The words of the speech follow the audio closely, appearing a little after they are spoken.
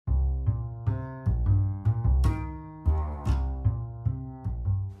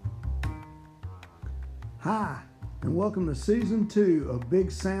Hi, and welcome to Season 2 of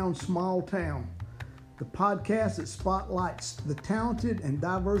Big Sound Small Town, the podcast that spotlights the talented and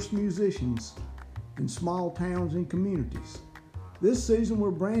diverse musicians in small towns and communities. This season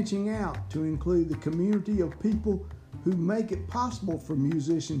we're branching out to include the community of people who make it possible for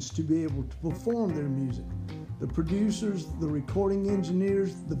musicians to be able to perform their music, the producers, the recording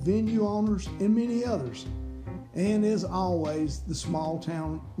engineers, the venue owners, and many others. And as always, the small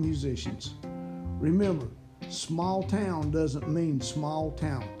town musicians. Remember, small town doesn't mean small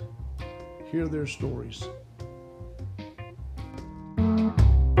talent. Hear their stories.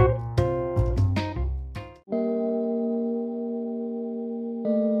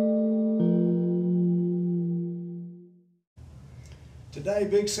 Today,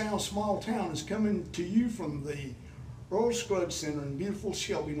 Big Sound Small Town is coming to you from the Earl Scruggs Center in beautiful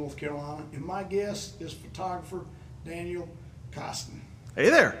Shelby, North Carolina, and my guest is photographer Daniel Coston. Hey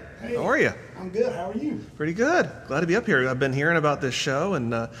there. Hey, how are you? I'm good. How are you? Pretty good. Glad to be up here. I've been hearing about this show and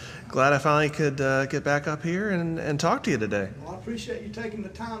glad I finally could get back up here and talk to you today. Well, I appreciate you taking the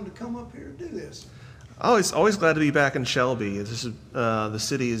time to come up here and do this. Always glad to be back in Shelby. This is the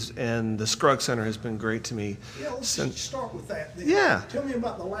city and the Scruggs Center has been great to me. Yeah, let's start with that. Then. Yeah. Tell me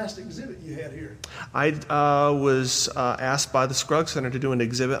about the last exhibit you had here. I was asked by the Scruggs Center to do an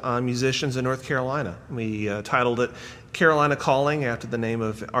exhibit on musicians in North Carolina. We titled it Carolina Calling, after the name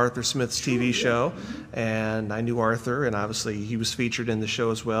of Arthur Smith's TV show. And I knew Arthur, and obviously he was featured in the show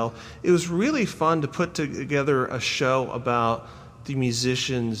as well. It was really fun to put together a show about the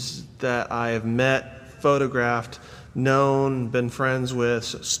musicians that I have met, photographed, known, been friends with,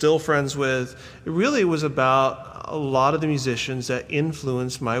 still friends with. It really was about a lot of the musicians that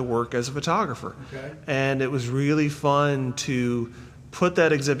influenced my work as a photographer. Okay. And it was really fun to put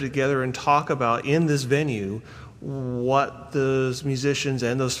that exhibit together and talk about in this venue what those musicians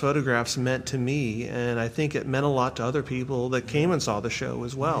and those photographs meant to me. And I think it meant a lot to other people that came and saw the show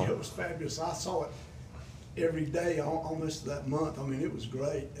as well. Yeah, it was fabulous. I saw it every day almost that month. I mean, it was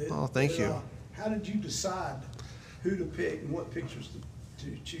great. Thank you. How did you decide who to pick and what pictures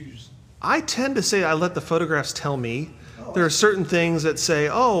to choose? I tend to say I let the photographs tell me. Oh, there are certain things that say,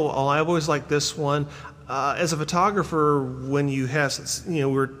 I've always liked this one. As a photographer, when you have, we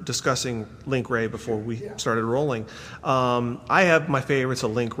were discussing Link Ray before we started rolling. I have my favorites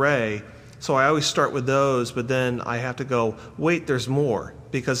of Link Ray, so I always start with those, but then I have to go, wait, there's more.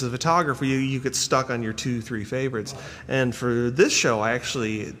 Because as a photographer, you get stuck on your 2-3 favorites. Right. And for this show, I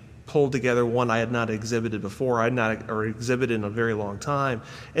actually pulled together one I had not exhibited before, or exhibited in a very long time,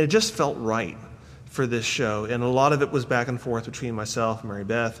 and it just felt right for this show. And a lot of it was back and forth between myself and Mary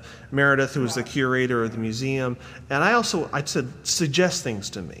Beth Meredith, who was the curator of the museum, and I said, suggest things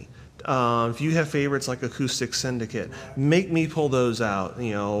to me. If you have favorites like Acoustic Syndicate, make me pull those out.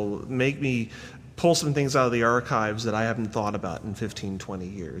 Make me pull some things out of the archives that I haven't thought about in 15, 20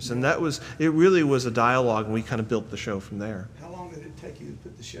 years. And it really was a dialogue, and we kind of built the show from there. How long did it take you to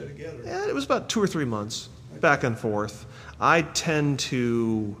put the show together? Yeah, it was about 2 or 3 months, back and forth. I tend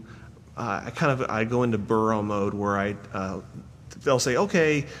to, I go into burrow mode where they'll say,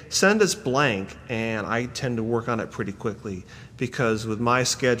 okay, send us blank, and I tend to work on it pretty quickly because with my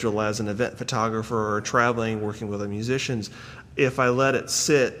schedule as an event photographer or traveling, working with the musicians, if I let it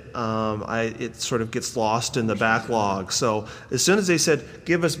sit, it sort of gets lost in the backlog. So as soon as they said,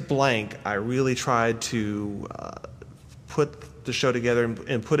 give us blank, I really tried to put the show together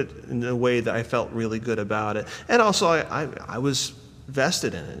and put it in a way that I felt really good about it. And also, I was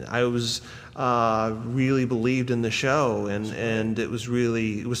vested in it. I was really believed in the show, and it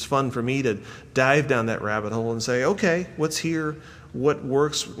was fun for me to dive down that rabbit hole and say, okay, what's here? What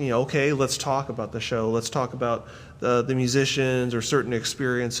works? Okay, let's talk about the show. Let's talk about the musicians or certain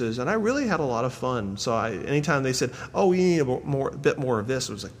experiences. And I really had a lot of fun. So anytime they said, we need a bit more of this,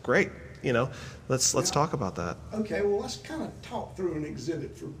 it was like, great. Let's talk about that. Okay, well, let's kind of talk through an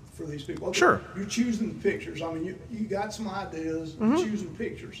exhibit for these people. Okay, sure. You're choosing the pictures. I mean, you got some ideas. You're choosing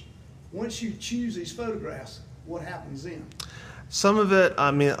pictures. Once you choose these photographs, what happens then? Some of it,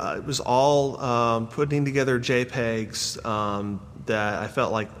 it was all putting together JPEGs that I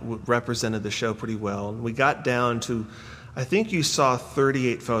felt like represented the show pretty well. And we got down to, I think you saw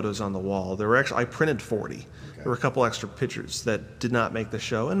 38 photos on the wall. I printed 40. Okay. There were a couple extra pictures that did not make the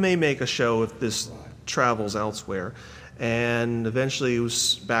show and may make a show if this travels elsewhere. And eventually it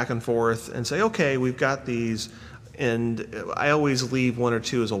was back and forth and say, okay, we've got these. And I always leave one or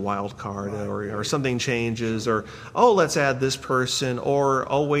two as a wild card, or something changes, or, oh, let's add this person,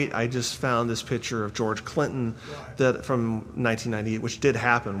 or, oh, wait, I just found this picture of George Clinton that from 1998, which did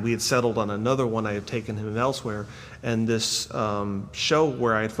happen. We had settled on another one. I had taken him elsewhere. And this show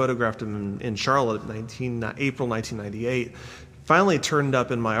where I had photographed him in Charlotte in April 1998 finally turned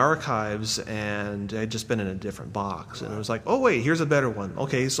up in my archives, and I'd just been in a different box. And it was like, oh, wait, here's a better one.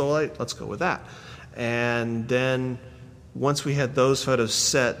 Okay, so let's go with that. And then once we had those photos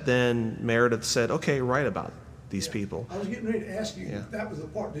set, then Meredith said, okay, write about these people. I was getting ready to ask you if that was the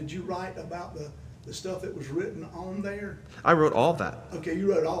part. Did you write about the stuff that was written on there? I wrote all that. Okay,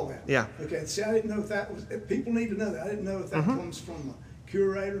 you wrote all that. Yeah. Okay, see, I didn't know if that was, if people need to know that. I didn't know if that comes from a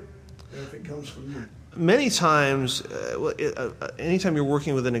curator or if it comes from you. Many times, anytime you're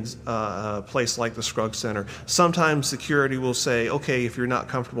working with a place like the Scruggs Center, sometimes the curator will say, okay, if you're not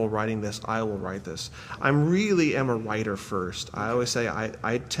comfortable writing this, I will write this. I really am a writer first. I always say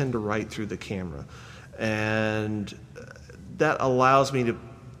I tend to write through the camera. And that allows me to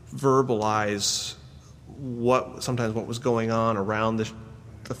verbalize sometimes what was going on around the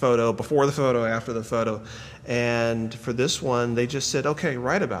photo, before the photo, after the photo. And for this one, they just said, okay,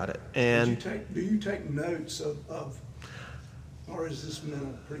 write about it. And do you take notes of or is this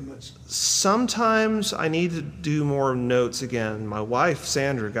mental pretty much? Sometimes I need to do more notes again. My wife,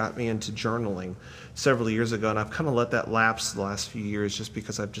 Sandra, got me into journaling several years ago, and I've kind of let that lapse the last few years just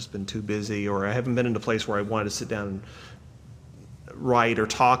because I've just been too busy, or I haven't been in a place where I wanted to sit down and write or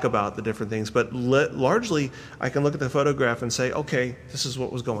talk about the different things. But largely, I can look at the photograph and say, okay, this is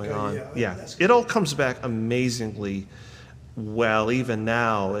what was going on. Yeah. It all comes back amazingly well, even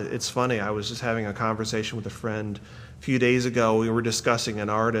now. It's funny, I was just having a conversation with a friend a few days ago. We were discussing an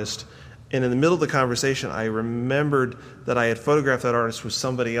artist, and in the middle of the conversation, I remembered that I had photographed that artist with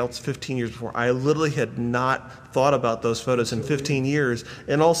somebody else 15 years before. I literally had not thought about those photos in 15 years,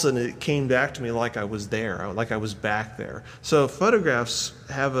 and all of a sudden it came back to me like I was there, like I was back there. So photographs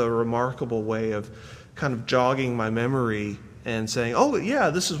have a remarkable way of kind of jogging my memory and saying, oh,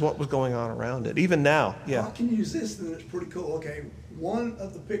 yeah, this is what was going on around it, even now. Yeah. Well, I can use this, then it's pretty cool. Okay, one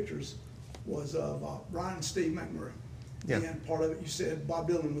of the pictures was of Brian and Steve McMurray. Yeah. And part of it, you said Bob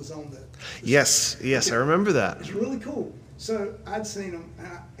Dylan was on that. Yes, I remember that. It's really cool. So I'd seen him,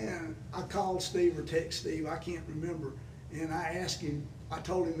 and I called Steve or text Steve, I can't remember, and I asked him, I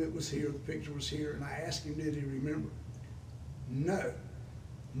told him it was here, the picture was here, and I asked him, did he remember? No.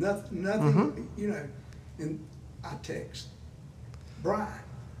 Nothing, you know, and I text Brian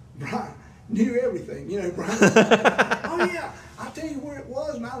knew everything, you know, Brian. Oh yeah, I'll tell you where it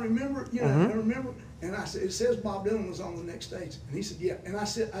was, and I remember, you know, I remember. And I said, it says Bob Dylan was on the next stage. And he said, yeah. And I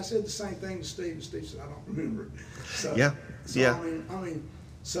said the same thing to Steve, and Steve said, I don't remember it. So, yeah. I mean,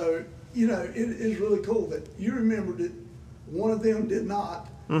 so, you know, it is really cool that you remembered it. One of them did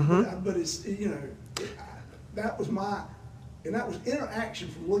not. But it's, you know, that was interaction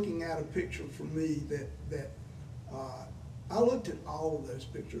from looking at a picture for me that I looked at all of those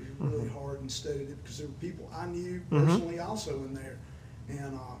pictures really hard and studied it because there were people I knew personally also in there.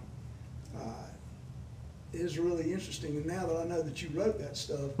 And it is really interesting. And now that I know that you wrote that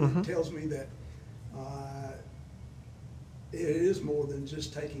stuff, it tells me that it is more than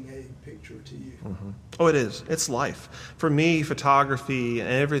just taking a picture to you. Oh, it is. It's life. For me, photography and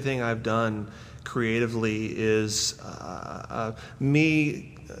everything I've done creatively is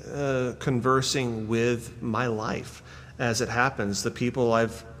me conversing with my life as it happens. The people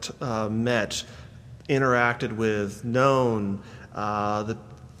I've met, interacted with, known,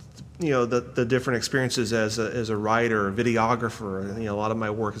 the different experiences as a writer, a videographer. You know, a lot of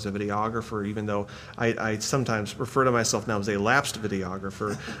my work is a videographer, even though I sometimes refer to myself now as a lapsed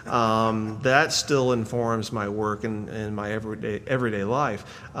videographer. That still informs my work and my everyday life.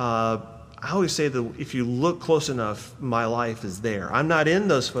 I always say that if you look close enough, my life is there. I'm not in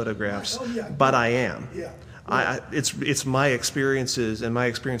those photographs, but I am. It's my experiences and my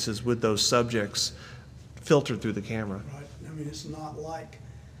experiences with those subjects filtered through the camera. Right. I mean, it's not like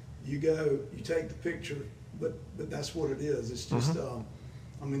you take the picture, but that's what it is. It's just, I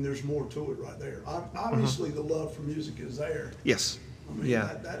mean, there's more to it right there. Obviously, the love for music is there. Yes. I mean,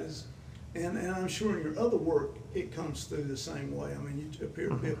 that is, and I'm sure in your other work, it comes through the same way. I mean, you appear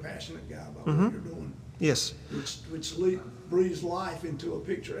to be a passionate guy about what you're doing. Yes. Which breathes life into a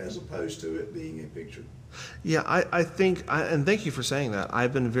picture as opposed to it being a picture. Yeah, I think, and thank you for saying that.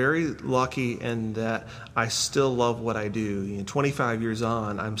 I've been very lucky in that I still love what I do. 25 years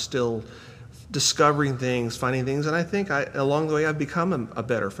on, I'm still discovering things, finding things, and I think along the way I've become a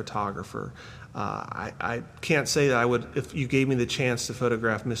better photographer. I can't say that I would, if you gave me the chance to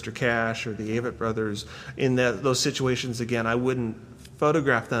photograph Mr. Cash or the Avett Brothers in those situations again, I wouldn't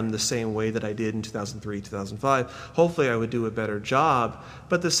photograph them the same way that I did in 2003, 2005. Hopefully I would do a better job,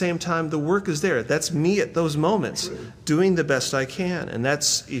 but at the same time, the work is there. That's me at those moments, doing the best I can. And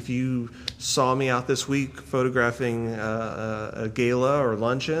that's, if you saw me out this week photographing a gala or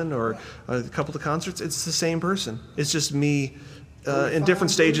luncheon or a couple of concerts, it's the same person. It's just me in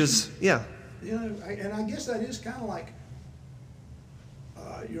different stages. Yeah. You know, and I guess that is kind of like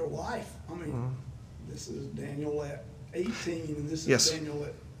your life. I mean, this is Daniel at 18, and this is Daniel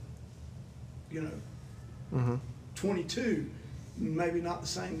at, 22. Maybe not the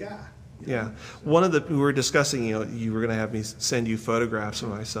same guy. Yeah. One of we were discussing, you were going to have me send you photographs of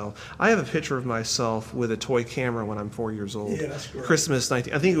myself. I have a picture of myself with a toy camera when I'm 4 years old. Yeah, that's great. Christmas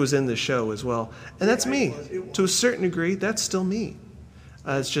 19. I think it was in the show as well. And that's me. It was. To a certain degree, that's still me.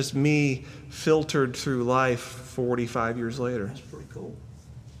 It's just me filtered through life 45 years later. That's pretty cool.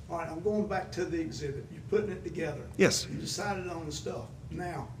 All right, I'm going back to the exhibit. You're putting it together. Yes. You decided on the stuff.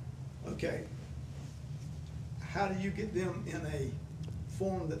 Now, okay, how do you get them in a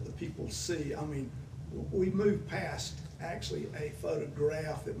form that the people see? I mean, we moved past actually a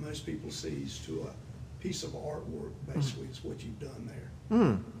photograph that most people sees to a piece of artwork, basically, is what you've done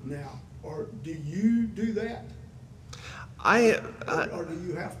there. Now, or do you do that? Or do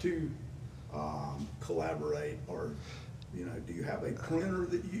you have to collaborate, or do you have a printer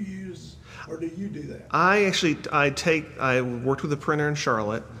that you use, or do you do that? I worked with a printer in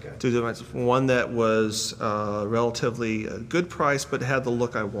Charlotte to do one that was relatively a good price, but had the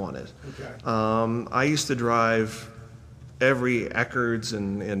look I wanted. Okay. I used to drive every Eckerd's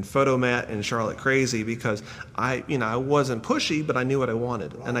and Photomat in Charlotte crazy because I wasn't pushy, but I knew what I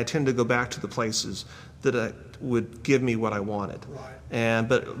wanted, and I tend to go back to the places that would give me what I wanted. Right.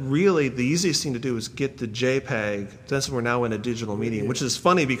 But really, the easiest thing to do is get the JPEG. Since we're now in a digital medium, which is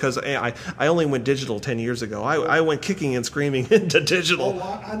funny because I only went digital 10 years ago. I went kicking and screaming into digital.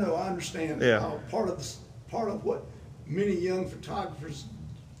 Oh, I know, I understand. Yeah. Part of what many young photographers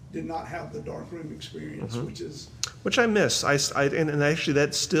did not have the darkroom experience, which I miss. And actually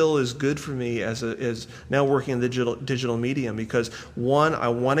that still is good for me as now working in the digital medium, because one, I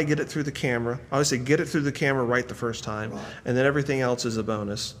want to get it through the camera. I always say get it through the camera right the first time, and then everything else is a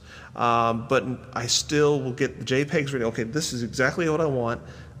bonus. But I still will get the JPEGs ready. Okay, this is exactly what I want,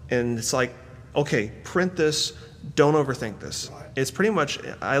 and it's like, okay, print this. Don't overthink this. Right. It's pretty much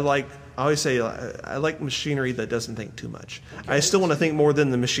I always say I like machinery that doesn't think too much. Okay. I still want to think more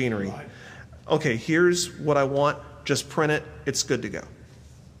than the machinery. Right. Okay, here's what I want. Just print it. It's good to go.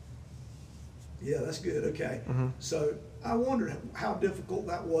 Yeah, that's good. Okay. So I wondered how difficult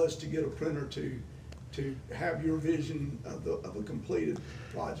that was to get a printer to have your vision of a completed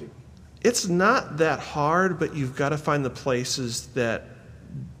project. It's not that hard, but you've got to find the places that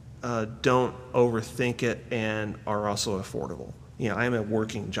don't overthink it and are also affordable. I'm a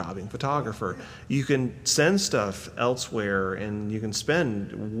working, jobbing photographer. You can send stuff elsewhere, and you can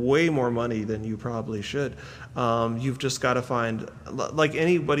spend way more money than you probably should. You've just got to find, like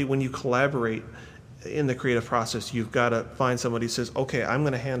anybody, when you collaborate in the creative process, you've got to find somebody who says, okay, I'm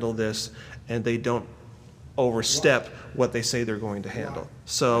going to handle this, and they don't overstep what they say they're going to handle.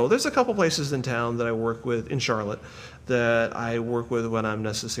 So there's a couple places in town that I work with, in Charlotte, that I work with when I'm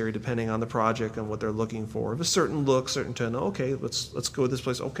necessary, depending on the project and what they're looking for. If a certain look, certain tone, okay, let's go with this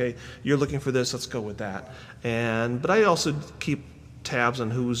place. Okay, you're looking for this, let's go with that. But I also keep tabs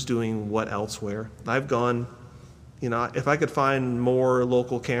on who's doing what elsewhere. I've gone, if I could find more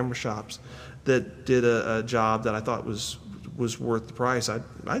local camera shops that did a job that I thought was worth the price,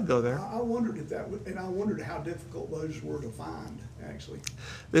 I'd go there. I wondered if that would, and I wondered how difficult those were to find, actually.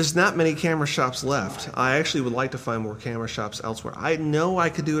 There's not many camera shops left. I actually would like to find more camera shops elsewhere. I know I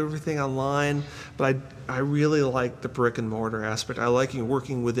could do everything online, but I really like the brick and mortar aspect. I like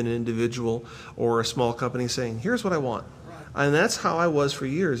working with an individual or a small company saying, here's what I want. Right. And that's how I was for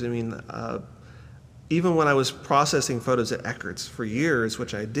years. I mean, even when I was processing photos at Eckerd's for years,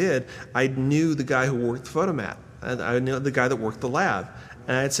 which I did, I knew the guy who worked the photomat. And I knew the guy that worked the lab.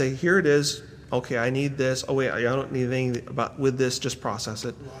 And I'd say, here it is. Okay, I need this. Oh, wait, I don't need anything with this. Just process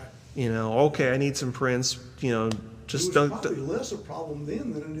it. Right. Okay, I need some prints. Just don't. It's probably less a problem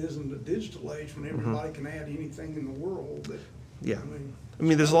then than it is in the digital age when everybody can add anything in the world. I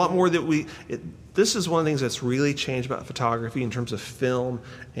mean, there's a lot more that this is one of the things that's really changed about photography in terms of film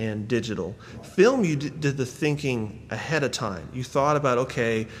and digital. Right. Film, you did the thinking ahead of time. You thought about,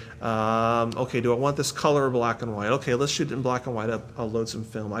 okay, do I want this color or black and white? Okay, let's shoot it in black and white. I'll load some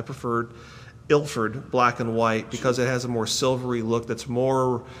film. I preferred Ilford black and white because it has a more silvery look that's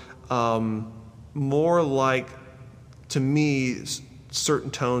more more like, to me,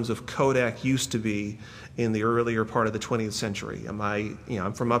 certain tones of Kodak used to be in the earlier part of the 20th century.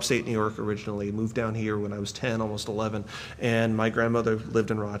 I'm from upstate New York originally, moved down here when I was 10, almost 11, and my grandmother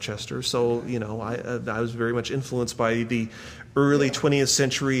lived in Rochester. So, I was very much influenced by the early 20th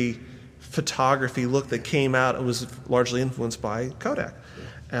century photography look that came out. It was largely influenced by Kodak,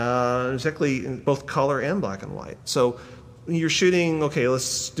 exactly in both color and black and white. So you're shooting, okay,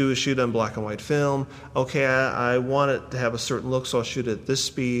 let's do a shoot on black and white film. Okay, I want it to have a certain look, so I'll shoot it at this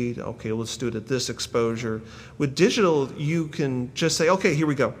speed. Okay, let's do it at this exposure. With digital, you can just say, okay, here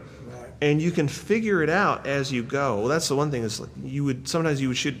we go. And you can figure it out as you go. Well, that's the one thing is sometimes you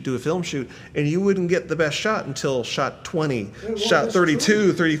would do a film shoot and you wouldn't get the best shot until shot 20, shot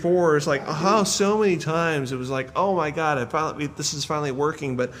 32, 34. It's like, so many times it was like, oh my God, this is finally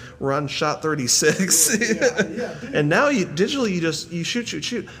working, but we're on shot 36. And now digitally you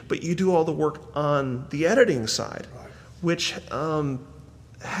shoot, but you do all the work on the editing side, which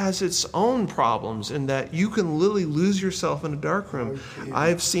has its own problems in that you can literally lose yourself in a darkroom.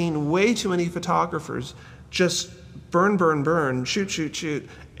 I've seen way too many photographers just burn, shoot,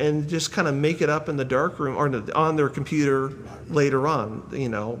 and just kind of make it up in the darkroom or on their computer later on.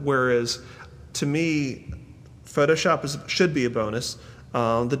 Whereas to me, Photoshop should be a bonus.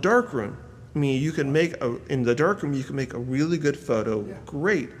 The darkroom, in the darkroom you can make a really good photo,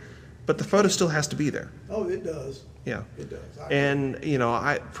 great, but the photo still has to be there. Oh, it does. Yeah, it does. And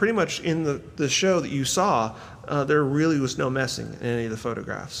I pretty much in the show that you saw, there really was no messing in any of the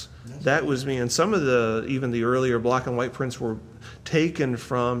photographs. That was me. And some of even the earlier black and white prints were taken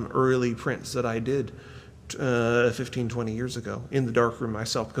from early prints that I did 15, 20 years ago in the darkroom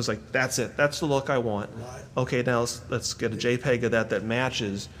myself, because that's it. That's the look I want. Right. Okay, now let's get a JPEG of that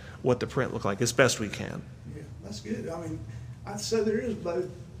matches what the print looked like as best we can. Yeah, that's good. I'd say there is both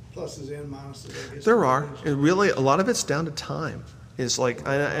pluses and minuses, I guess. There are. And really, a lot of it's down to time. It's like,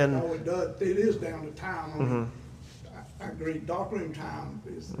 it does. It is down to time. I agree. Darkroom time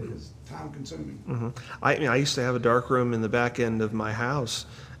is time consuming. I used to have a darkroom in the back end of my house,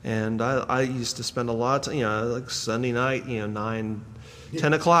 and I used to spend a lot of time, like Sunday night, 9,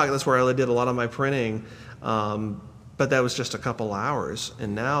 10 o'clock. That's where I did a lot of my printing. But that was just a couple hours,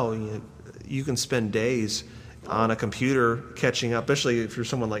 and now you can spend days on a computer catching up, especially if you're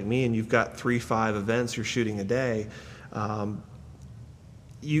someone like me and you've got 3-5 events you're shooting a day.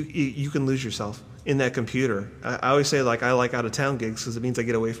 You can lose yourself in that computer. I always say I like out of town gigs because it means I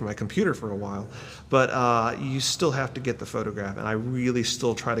get away from my computer for a while. But you still have to get the photograph, and I really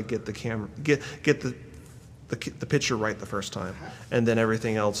still try to get the camera, get the picture right the first time, and then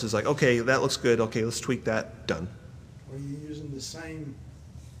everything else is like, okay, that looks good. Okay, let's tweak that. Done. Are you using the same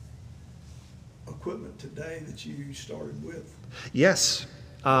equipment today that you started with? Yes.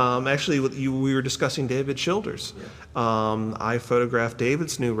 Actually, we were discussing David Childers. Yeah. I photographed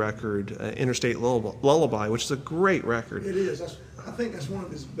David's new record, Interstate Lullaby, which is a great record. It is. I think that's one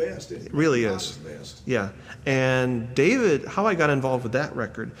of his best. It really is. Best. Yeah. And David, how I got involved with that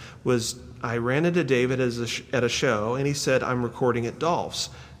record was I ran into David at a show, and he said, I'm recording at Dolph's.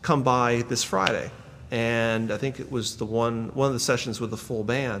 Come by this Friday. And I think it was one of the sessions with the full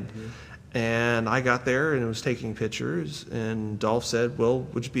band. Mm-hmm. And I got there and was taking pictures, and Dolph said, well,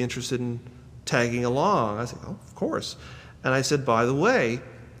 would you be interested in tagging along? I said, oh, of course. And I said, by the way,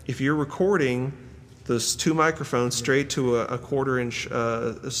 if you're recording those 2 microphones straight to a 1/4-inch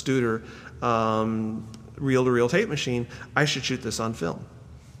Studer reel-to-reel tape machine, I should shoot this on film.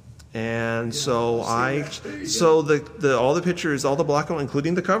 And so all the pictures, all the black and white,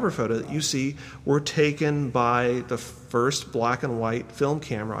 including the cover photo that you see, were taken by the first black and white film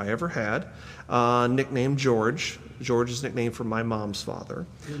camera I ever had, nicknamed George. George is nicknamed for my mom's father.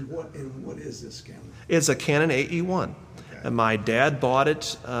 And what is this camera? It's a Canon 8E1. Okay. And my dad bought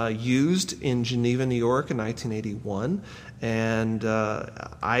it used in Geneva, New York in 1981. And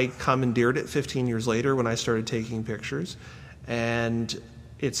I commandeered it 15 years later when I started taking pictures. And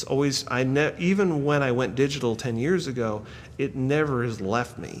it's always, even when I went digital 10 years ago, it never has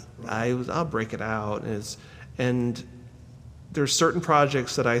left me. Right. I'll break it out. And there's certain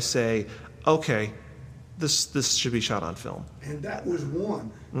projects that I say, okay, this should be shot on film. And that was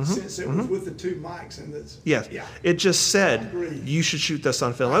one, since it was with the 2 mics. And yes. Yeah. It just said, you should shoot this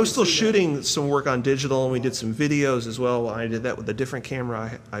on film. I was still shooting some work on digital, and we did some videos as well. I did that with a different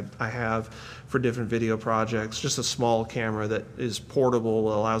camera I have for different video projects, just a small camera that is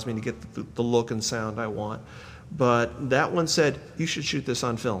portable, allows me to get the look and sound I want. But that one said, you should shoot this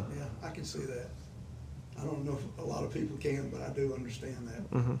on film. Yeah, I can see that. I don't know if a lot of people can, but I do understand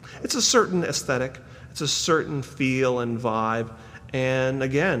that. It's a certain aesthetic. It's a certain feel and vibe. And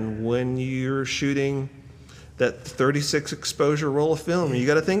again, when you're shooting that 36 exposure roll of film, you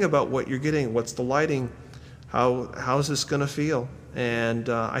got to think about what you're getting, what's the lighting, how's this going to feel, and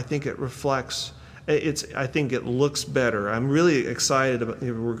I think it reflects. I think it looks better. I'm really excited about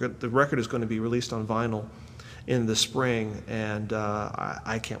the record is going to be released on vinyl in the spring, and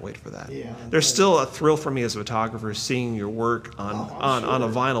I can't wait for that. Yeah, there's still a thrill for me as a photographer seeing your work on a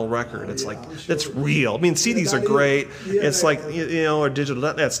vinyl record. It's it's real. I mean, CDs are great. It's like or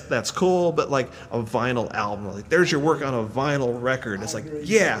digital. That's cool, but like a vinyl album, like there's your work on a vinyl record. It's like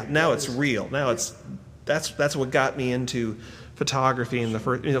now it's real. Now that's what got me into photography in the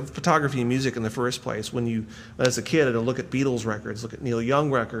first, photography and music in the first place. When as a kid, I'd look at Beatles records, look at Neil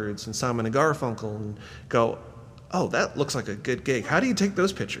Young records and Simon and Garfunkel, and go, "Oh, that looks like a good gig. How do you take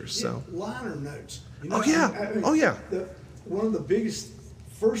those pictures?" So liner notes. One of the biggest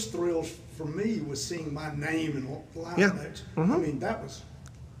first thrills for me was seeing my name in liner notes. Mm-hmm. I mean, that was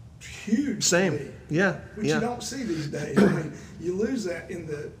huge. Same. For me, Which you don't see these days. I mean, you lose that in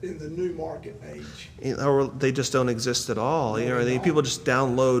the new market age. Or they just don't exist at all. People just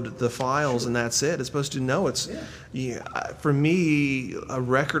download the files and that's it. It's supposed to know it's. For me, a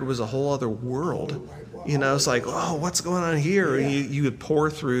record was a whole other world. It's like, oh, what's going on here? Yeah. And you would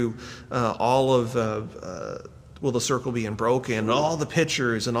pour through all of. Will the circle being broken? And all the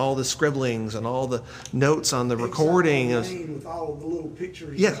pictures and all the scribblings and all the notes on the recording. With all of the little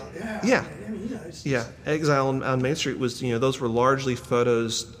pictures. Exile on Main Street was, those were largely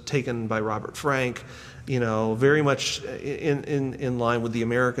photos taken by Robert Frank, very much in line with the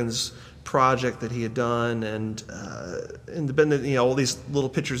Americans project that he had done, and independent, all these little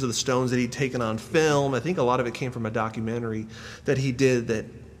pictures of the Stones that he'd taken on film. I think a lot of it came from a documentary that he did that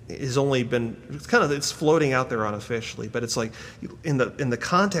has only been it's floating out there unofficially, but it's like in the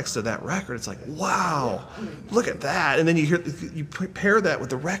context of that record, it's like, wow, look at that, and then you pair that with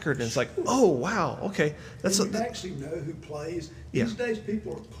the record, and it's like, oh wow, okay, you actually know who plays. These days,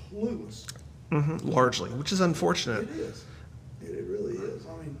 people are clueless. Mm-hmm, largely, which is unfortunate. It is. It really is.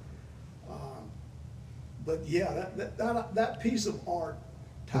 I mean, but that piece of art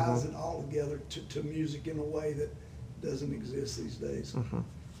ties it all together to music in a way that doesn't exist these days. Mm-hmm.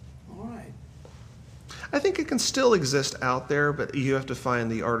 All right. I think it can still exist out there, but you have to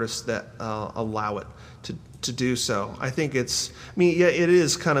find the artists that allow it to do so. I think it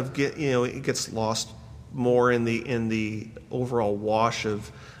is kind of it gets lost more in the overall wash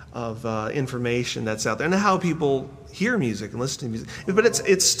of information that's out there and how people hear music and listen to music. But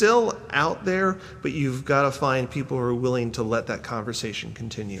it's still out there, but you've got to find people who are willing to let that conversation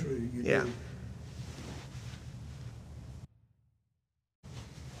continue. True, yeah.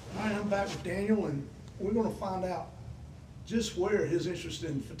 All right, I'm back with Daniel, and we're going to find out just where his interest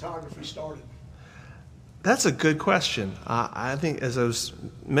in photography started. That's a good question. I think, as I was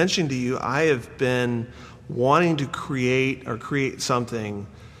mentioning to you, I have been wanting to create something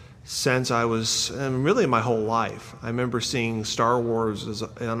since I was really my whole life. I remember seeing Star Wars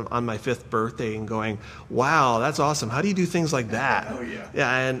on my 5th birthday and going, "Wow, that's awesome! How do you do things like that?" Oh yeah.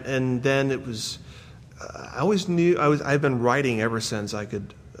 Yeah, and then it was. I always knew I've been writing ever since I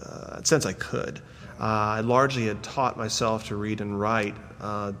could. I largely had taught myself to read and write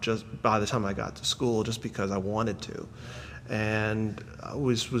just by the time I got to school, just because I wanted to, and I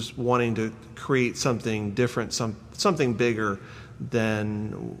was wanting to create something different, something bigger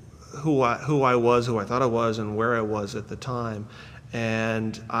than who I thought I was, and where I was at the time.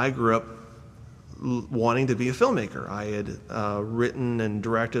 And I grew up wanting to be a filmmaker. I had written and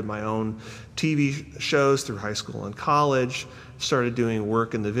directed my own TV shows through high school and college, started doing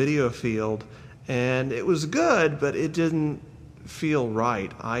work in the video field, and it was good, but it didn't feel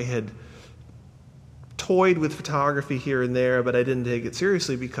right. I had toyed with photography here and there, but I didn't take it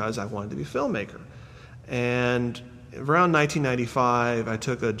seriously because I wanted to be a filmmaker. And around 1995, I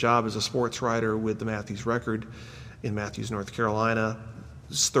took a job as a sports writer with the Matthews Record in Matthews, North Carolina. It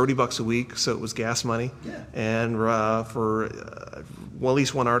was $30 a week, so it was gas money, and for at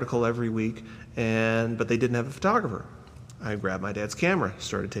least one article every week. But they didn't have a photographer. I grabbed my dad's camera,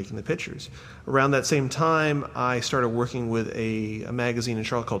 started taking the pictures. Around that same time, I started working with a magazine in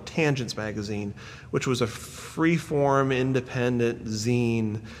Charlotte called Tangents Magazine, which was a free-form, independent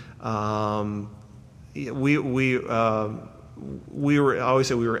zine. We were, I always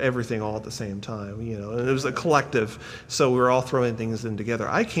say we were everything all at the same time, and it was a collective, so we were all throwing things in together.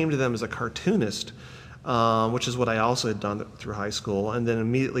 I came to them as a cartoonist, which is what I also had done through high school, and then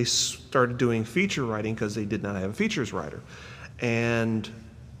immediately started doing feature writing because they did not have a features writer. And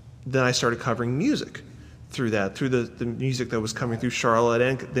then I started covering music through the music that was coming through Charlotte,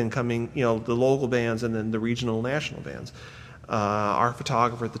 and then coming, the local bands and then the regional national bands. our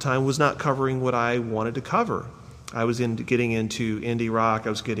photographer at the time, was not covering what I wanted to cover. I was getting into indie rock. I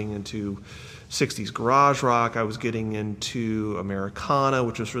was getting into 60s garage rock. I was getting into Americana,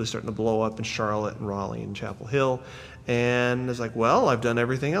 which was really starting to blow up in Charlotte and Raleigh and Chapel Hill. And I was like, well, I've done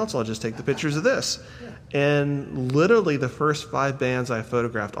everything else. I'll just take the pictures of this. And literally the first 5 bands I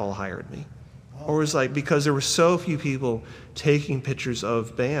photographed all hired me. Or it was like, because there were so few people taking pictures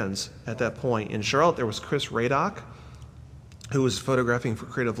of bands at that point. In Charlotte, there was Chris Radock, who was photographing for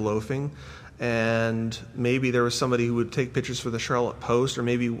Creative Loafing. And maybe there was somebody who would take pictures for the Charlotte Post, or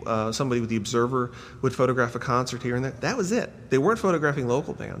maybe somebody with the Observer would photograph a concert here and there. That was it. They weren't photographing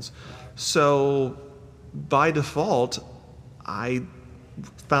local bands. So by default, I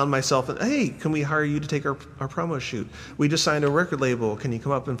found myself, hey, can we hire you to take our promo shoot? We just signed a record label. Can you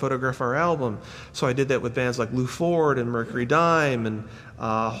come up and photograph our album? So I did that with bands like Lou Ford and Mercury Dime and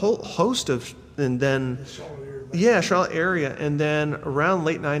a whole host of, and then... Charlotte area. And then around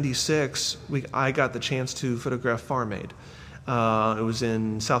late 96, I got the chance to photograph Farm Aid. It was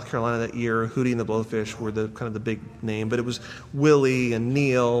in South Carolina that year. Hootie and the Blowfish were the kind of the big name, but it was Willie and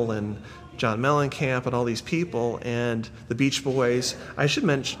Neil and John Mellencamp and all these people and the Beach Boys. I should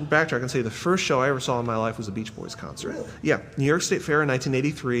backtrack and say the first show I ever saw in my life was a Beach Boys concert. Really? Yeah, New York State Fair in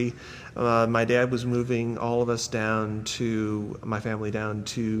 1983. My dad was moving all of us my family down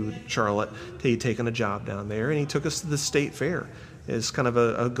to Charlotte. He'd taken a job down there, and he took us to the State Fair. It's kind of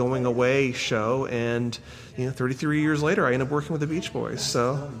a going away show, and 33 years later, I ended up working with the Beach Boys.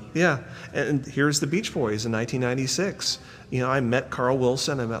 So, yeah, and here's the Beach Boys in 1996. I met Carl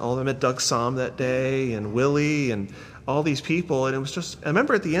Wilson, I met Doug Somm that day, and Willie, and all these people, and it was just, I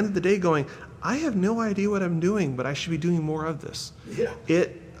remember at the end of the day going, I have no idea what I'm doing, but I should be doing more of this. Yeah.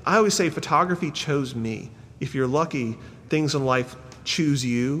 I always say photography chose me. If you're lucky, things in life choose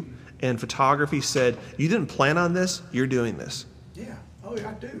you, and photography said, you didn't plan on this, you're doing this. Yeah. Oh, yeah,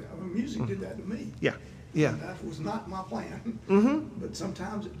 I do. Music did that to me. Yeah. Yeah. And that was not my plan. But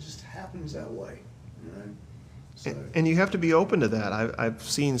sometimes it just happens that way. So. And you have to be open to that. I've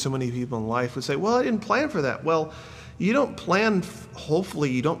seen so many people in life who say, well, I didn't plan for that. Well, you don't plan,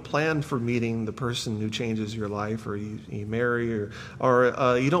 hopefully you don't plan for meeting the person who changes your life, or you marry,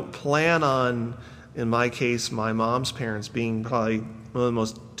 or you don't plan on, in my case, my mom's parents being probably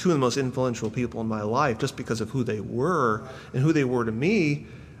two of the most influential people in my life just because of who they were and who they were to me.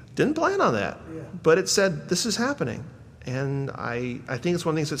 Didn't plan on that. Yeah. But it said, this is happening. And I think it's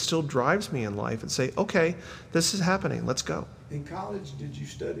one of the things that still drives me in life, and say, okay, this is happening, let's go. In college, what did you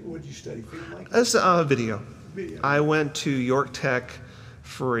study, filmmaking? That's video. I went to York Tech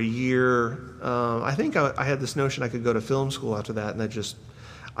for a year. I think I had this notion I could go to film school after that, and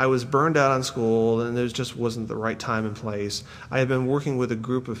I was burned out on school, and there just wasn't the right time and place. I had been working with a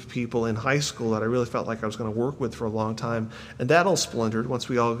group of people in high school that I really felt like I was going to work with for a long time, and that all splintered once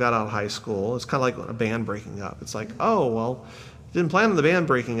we all got out of high school. It's kind of like a band breaking up. It's like, oh, well, didn't plan on the band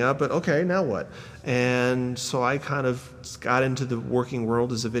breaking up, but okay, now what? And so I kind of got into the working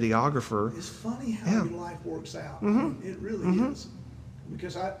world as a videographer. It's funny how your life works out. It really is.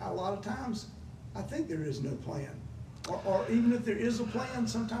 Because a lot of times, I think there is no plan. Or even if there is a plan,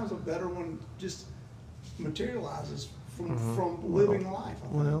 sometimes a better one just materializes from living life.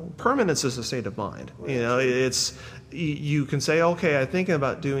 Well, permanence is a state of mind. It's you can say, okay, I'm thinking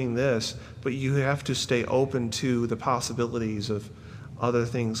about doing this, but you have to stay open to the possibilities of other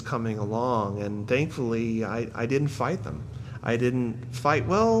things coming along. And thankfully, I didn't fight them. I didn't fight.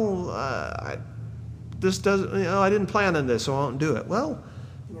 Well, I didn't plan on this, so I won't do it. Well.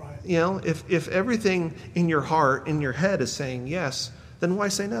 If everything in your heart, in your head is saying yes, then why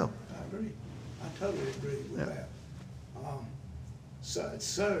say no? I agree. I totally agree with that.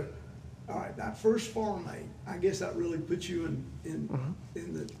 So, all right, that first Farm Aid, I guess that really puts you in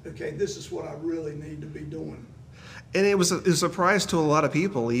the, okay, this is what I really need to be doing. And it was a surprise to a lot of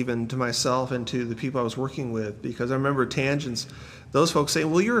people, even to myself and to the people I was working with, because I remember Tangents, those folks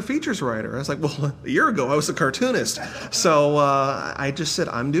saying, well, you're a features writer. I was like, well, a year ago I was a cartoonist. So I just said,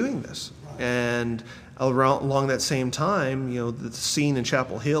 I'm doing this. Right. And along that same time, the scene in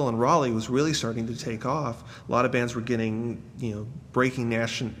Chapel Hill and Raleigh was really starting to take off. A lot of bands were getting, breaking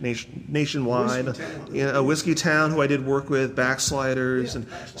nationwide. Whiskey Town, who I did work with, Backsliders, and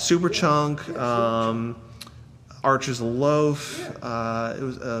Superchunk, Archers of Loaf. It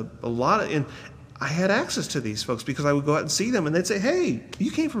was a lot of... And I had access to these folks because I would go out and see them, and they'd say, hey, you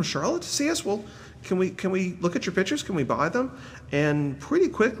came from Charlotte to see us? Well, can we look at your pictures? Can we buy them? And pretty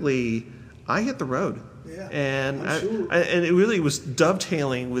quickly, I hit the road. Yeah, and and it really was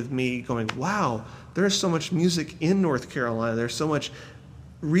dovetailing with me going, wow, there's so much music in North Carolina. There's so much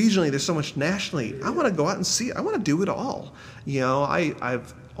regionally, there's so much nationally. I want to go out and see it. I want to do it all.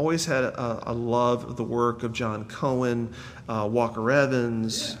 I've always had a love of the work of John Cohen, Walker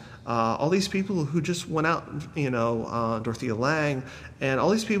Evans, all these people who just went out, Dorothea Lange, and all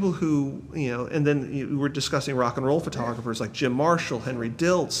these people who, and then we're discussing rock and roll photographers like Jim Marshall, Henry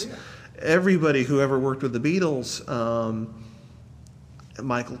Diltz, everybody who ever worked with the Beatles,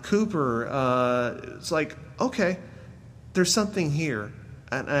 Michael Cooper. It's like, okay, there's something here.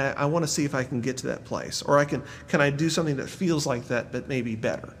 And I want to see if I can get to that place, or can I do something that feels like that, but maybe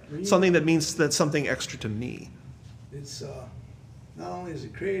better, something that means that's something extra to me. It's not only is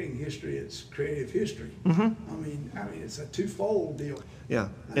it creating history, it's creative history. Mm-hmm. I mean, it's a twofold deal. Yeah,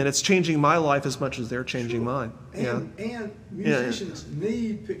 and it's changing my life as much as they're changing mine. And musicians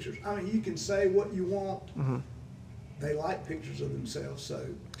need pictures. I mean, you can say what you want. Mm-hmm. They like pictures of themselves, so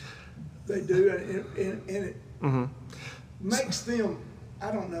they do, and it makes them.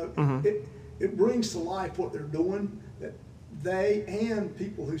 I don't know. Mm-hmm. It brings to life what they're doing, that they and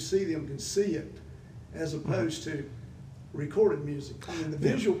people who see them can see it, as opposed to recorded music. I mean, the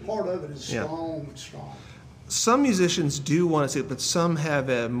visual part of it is strong. Some musicians do want to see it, but some have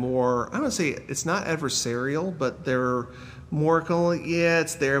a more, I don't want to say it's not adversarial, but they're more going,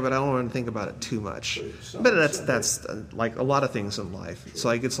 it's there, but I don't want to think about it too much. But that's like a lot of things in life.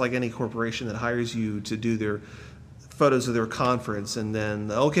 It's like any corporation that hires you to do their photos of their conference, and then,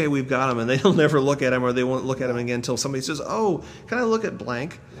 okay, we've got them, and they'll never look at them, or they won't look at them again until somebody says, oh, can I look at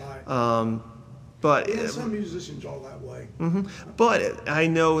blank? Right. But some musicians are that way. Mm-hmm. But I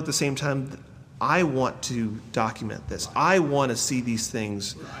know at the same time, I want to document this. Right. I want to see these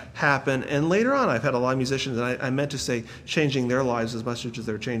things happen. And later on, I've had a lot of musicians, and I meant to say changing their lives as much as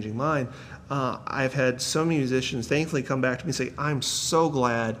they're changing mine. I've had so many musicians thankfully come back to me and say, I'm so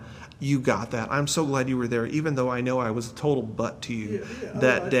glad you got that. I'm so glad you were there, even though I know I was a total butt to you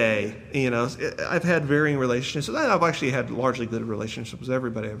that day. I've had varying relationships. And I've actually had largely good relationships with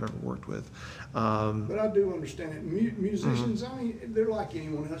everybody I've ever worked with. But I do understand it. Musicians, I mean, they're like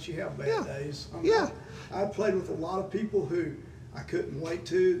anyone else. You have bad days. I played with a lot of people who I couldn't wait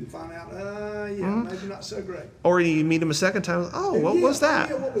to and find out, maybe not so great. Or you meet them a second time, what was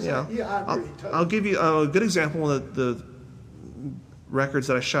that? What was that? Yeah, I agree. Totally. I'll give you a good example. One of the records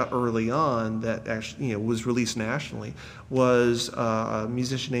that I shot early on that actually was released nationally was a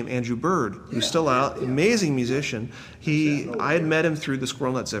musician named Andrew Bird, who's still out, amazing musician. I had met him through the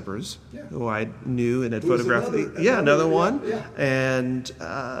Squirrel Nut Zippers, who I knew and had photographed. Another one. Yeah. And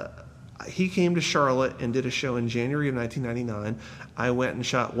he came to Charlotte and did a show in January of 1999. I went and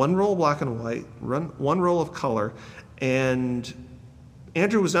shot one roll of black and white, one roll of color, and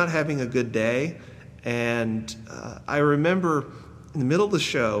Andrew was not having a good day. And I remember in the middle of the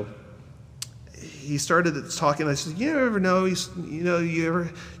show, he started talking. I said, "You ever know? You're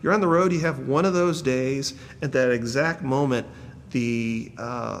on the road. You have one of those days." At that exact moment, the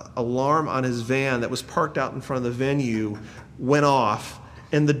alarm on his van that was parked out in front of the venue went off,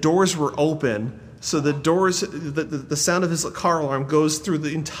 and the doors were open. So the doors, the sound of his car alarm goes through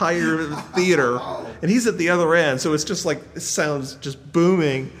the entire theater, and he's at the other end. So it's just like it sounds just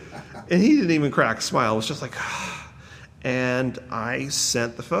booming, and he didn't even crack a smile. It was just like. And I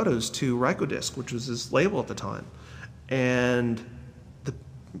sent the photos to Rykodisc, which was his label at the time. And the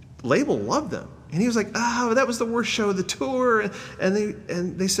label loved them. And he was like, that was the worst show of the tour. And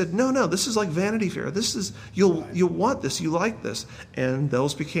they said, no, this is like Vanity Fair. This is, you'll want this, you like this. And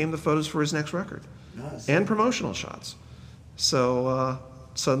those became the photos for his next record. Nice. And promotional shots. So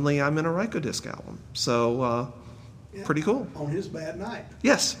suddenly I'm in a Rykodisc album. So pretty cool. On his bad night.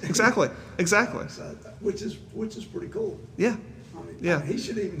 Yes, exactly. So, which is pretty cool. Yeah. I mean, he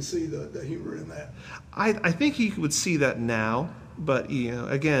should even see the humor in that. I think he would see that now, but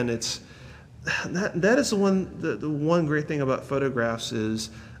again, it's that is the one great thing about photographs is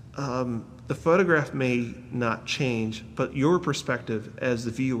the photograph may not change, but your perspective as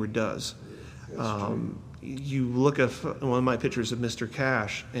the viewer does. You look at one of my pictures of Mr.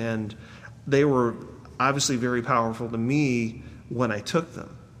 Cash, and they were obviously very powerful to me when I took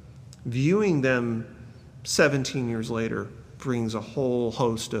them. Viewing them 17 years later brings a whole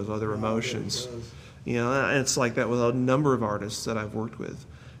host of other emotions. And it's like that with a number of artists that I've worked with.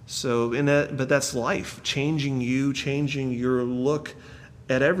 So, but that's life, changing your look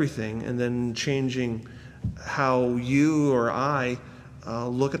at everything, and then changing how you or I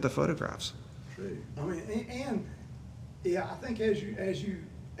look at the photographs. True. I mean, I think as you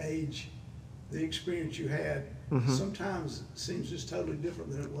age, the experience you had sometimes seems just totally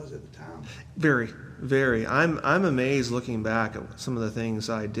different than it was at the time. Very, very. I'm amazed looking back at some of the things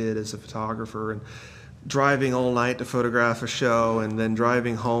I did as a photographer, and driving all night to photograph a show and then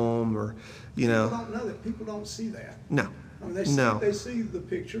driving home, or People don't know that. People don't see that. No. I mean, they see the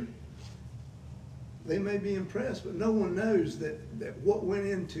picture. They may be impressed, but no one knows that what went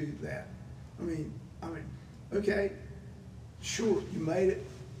into that. I mean, okay, sure, you made it,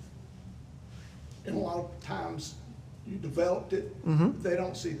 and a lot of times you developed it. Mm-hmm. They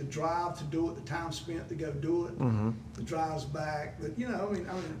don't see the drive to do it, the time spent to go do it, Mm-hmm. the drives back. But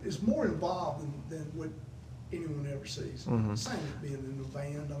it's more involved than what anyone ever sees. Mm-hmm. Same with being in a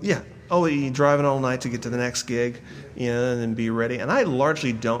band. Yeah. Oh, you driving all night to get to the next gig, and then be ready. And I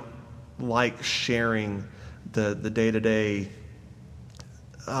largely don't like sharing the day-to-day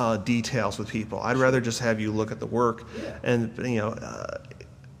details with people. I'd rather just have you look at the work, and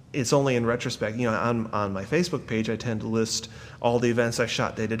it's only in retrospect. On my Facebook page, I tend to list all the events I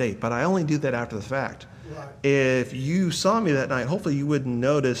shot day to day, but I only do that after the fact. Right. If you saw me that night, hopefully you wouldn't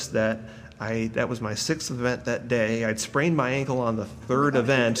notice that that was my 6th event that day. I'd sprained my ankle on the 3rd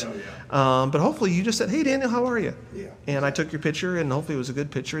event. But hopefully you just said, "Hey, Daniel, how are you?" Yeah. And I took your picture, and hopefully it was a good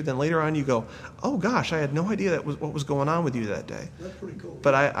picture. Then later on you go, "Oh gosh, I had no idea that was what was going on with you that day." That's pretty cool.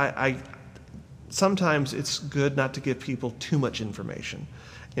 But I sometimes it's good not to give people too much information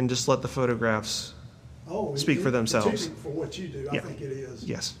and just let the photographs speak for themselves. For what you do, I think it is.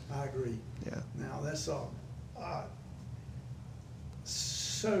 Yes. I agree. Yeah. Now, that's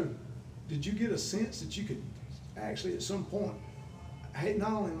so did you get a sense that you could actually at some point, hey,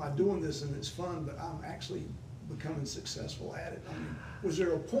 not only am I doing this and it's fun, but I'm actually becoming successful at it? I mean, was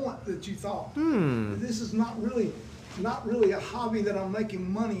there a point that you thought, this is not really a hobby that I'm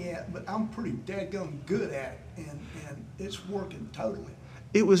making money at, but I'm pretty dadgum good at it, and it's working totally?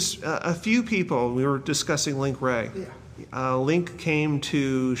 It was a few people. We were discussing Link Ray. Yeah. Link came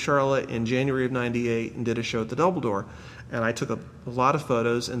to Charlotte in January of '98 and did a show at the Double Door. And I took a lot of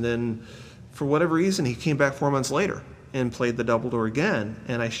photos, and then for whatever reason, he came back 4 months later and played the Double Door again.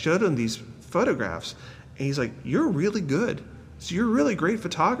 And I showed him these photographs, and he's like, "You're really good. So you're a really great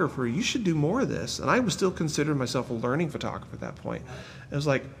photographer. You should do more of this." And I was still considering myself a learning photographer at that point. I was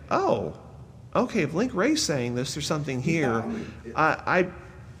like, oh, okay, if Link Ray's saying this, there's something here. I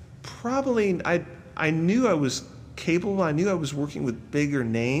knew I was capable. I knew I was working with bigger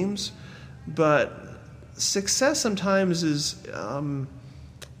names, but success sometimes is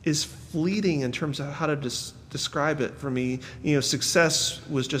fleeting in terms of how to describe it. For me, success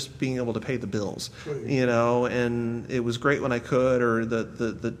was just being able to pay the bills, and it was great when I could, or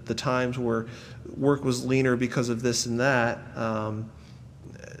the times where work was leaner because of this and that.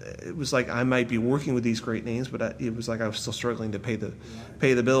 It was like I might be working with these great names, but it was like I was still struggling to pay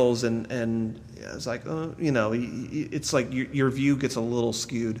the bills, and it's like, it's like your view gets a little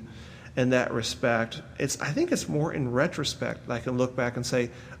skewed in that respect. I think it's more in retrospect that I can look back and say,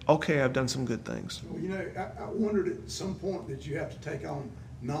 okay, I've done some good things. Well, I wondered at some point that you have to take on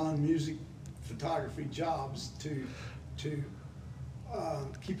non-music photography jobs to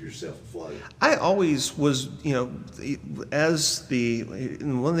keep yourself afloat. I always was, and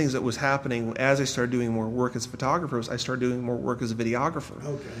one of the things that was happening as I started doing more work as a photographer was I started doing more work as a videographer.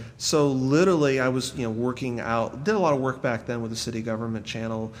 Okay. So literally I was, working out, did a lot of work back then with the city government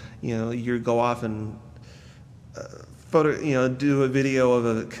channel. You go off and do a video of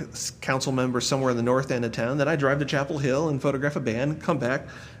a council member somewhere in the north end of town. Then I drive to Chapel Hill and photograph a band, come back,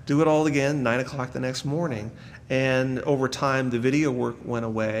 do it all again, 9 o'clock the next morning. And over time, the video work went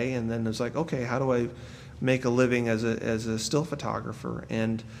away, and then it was like, okay, how do I make a living as a still photographer?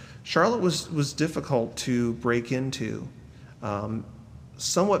 And Charlotte was difficult to break into,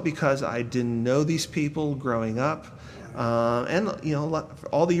 somewhat because I didn't know these people growing up. And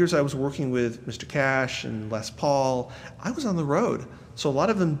all the years I was working with Mr. Cash and Les Paul, I was on the road, so a lot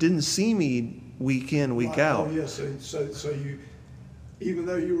of them didn't see me week in, week out. Oh, yes. So you, even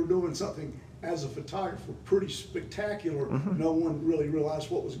though you were doing something as a photographer pretty spectacular, no one really realized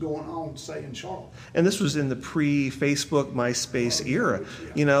what was going on, say, in Charlotte. And this was in the pre-Facebook, MySpace era.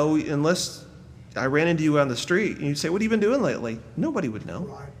 Unless I ran into you on the street and you'd say, "What have you been doing lately?" Nobody would know.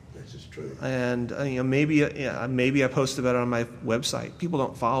 Right. True. And maybe I posted about it on my website. People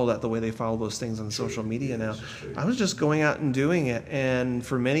don't follow that the way they follow those things on social media now. I was just going out and doing it, and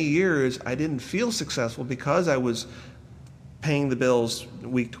for many years I didn't feel successful because I was paying the bills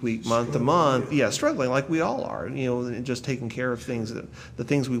week to week, month to month. Yeah, struggling like we all are. Just taking care of things, the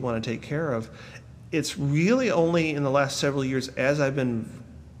things we want to take care of. It's really only in the last several years, as I've been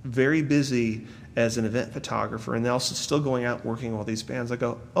very busy as an event photographer and also still going out working with all these bands, I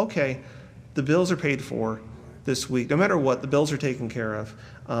go, okay, the bills are paid for this week. No matter what, the bills are taken care of.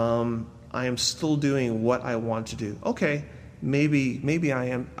 I am still doing what I want to do. Okay, maybe I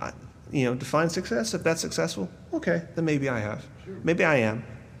am. define success. If that's successful, okay, then maybe I have. Sure. Maybe I am.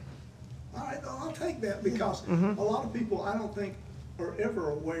 All right, I'll take that because Mm-hmm. a lot of people, I don't think, are ever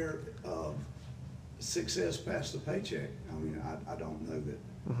aware of success past the paycheck. I mean, I don't know that,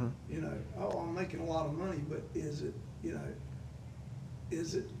 Mm-hmm. I'm making a lot of money, but is it,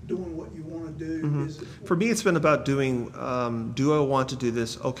 is it doing what you want to do? Mm-hmm. Is it, For me, it's been about doing, do I want to do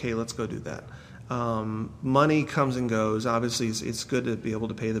this? Okay, let's go do that. Money comes and goes. Obviously, it's good to be able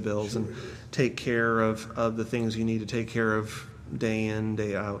to pay the bills and take care of the things you need to take care of day in,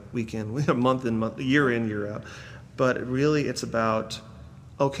 day out, weekend, month in, month, year in, year out. But really, it's about,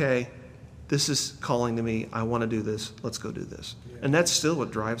 okay, this is calling to me. I want to do this. Let's go do this. Yeah. And that's still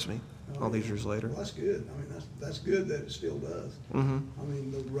what drives me all these years later. Well, that's good. I mean, that's good that it still does. Mm-hmm. I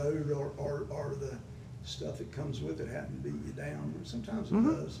mean, the road or the stuff that comes with it happen to beat you down. Sometimes it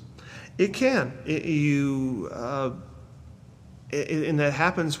Mm-hmm. does. It can. And that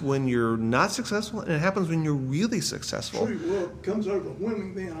happens when you're not successful, and it happens when you're really successful. True. Well, it comes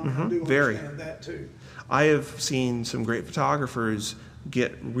overwhelming then. I do Very. understand that too. I have seen some great photographers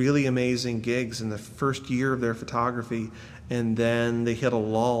get really amazing gigs in the first year of their photography, and then they hit a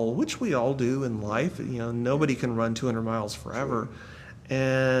lull, which we all do in life. Nobody can run 200 miles forever,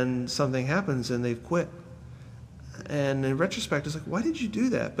 and something happens and they've quit. And in retrospect, it's like, why did you do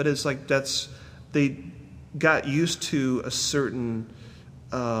that? But it's like they got used to a certain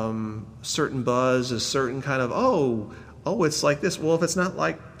buzz, a certain kind of it's like this. Well, if it's not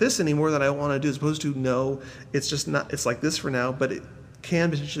like this anymore that I want to do, as opposed to no, it's just not. It's like this for now, but it can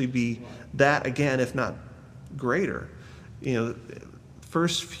potentially be that again, if not greater.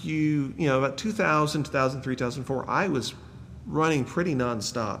 First few, about 2000, 2003, 2004, I was running pretty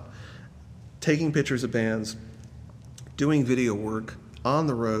nonstop, taking pictures of bands, doing video work on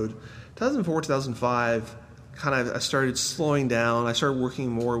the road. 2004, 2005, I started slowing down. I started working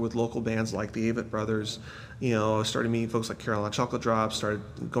more with local bands like the Avett Brothers. I started meeting folks like Carolina Chocolate Drops, started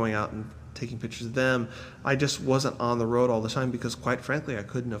going out and taking pictures of them. I just wasn't on the road all the time because, quite frankly, I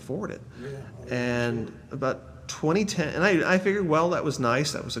couldn't afford it. And about 2010, and I figured, well, that was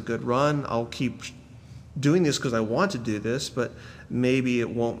nice. That was a good run. I'll keep doing this because I want to do this, but maybe it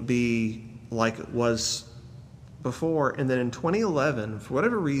won't be like it was before. And then in 2011, for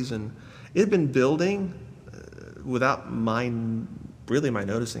whatever reason, it had been building without my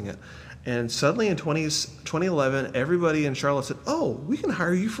noticing it. And suddenly in 2011, everybody in Charlotte said, oh, we can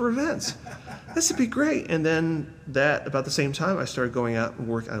hire you for events. This would be great. And then about the same time, I started going out and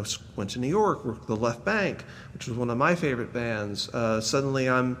work. I went to New York, worked the Left Bank, which was one of my favorite bands. Suddenly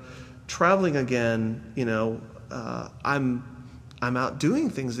I'm traveling again, I'm out doing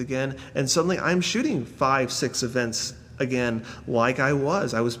things again, and suddenly I'm shooting 5-6 events again like I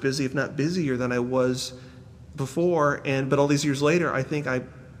was. I was busy, if not busier than I was before, but all these years later, I think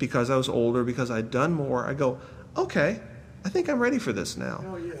because I was older, because I'd done more, I go, okay, I think I'm ready for this now.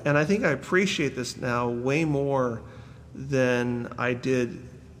 Oh, yeah. And I think I appreciate this now way more than I did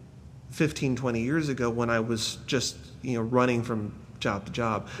 15, 20 years ago when I was just, running from job to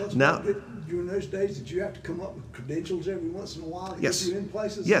job. Now, during those days, did you have to come up with credentials every once in a while to yes. get you in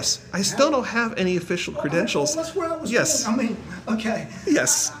places? Yes. I still don't have any official credentials. Well, that's where I was yes. going. I mean, okay.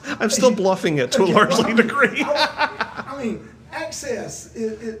 Yes. I'm still bluffing it to a large degree. I mean, access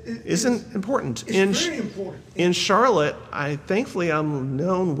isn't important. It's very important. In Charlotte, thankfully I'm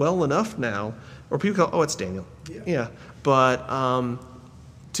known well enough now, or people go, oh, it's Daniel. Yeah. But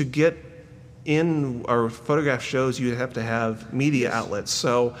to get in our photograph shows, you have to have media outlets.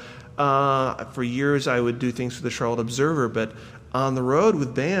 So for years I would do things for the Charlotte Observer, but on the road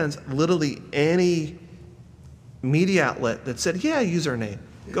with bands, literally any media outlet that said, yeah, use our name,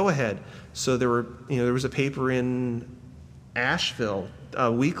 go ahead. So there was a paper in Asheville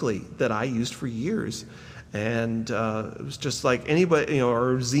weekly that I used for years, and it was just like anybody,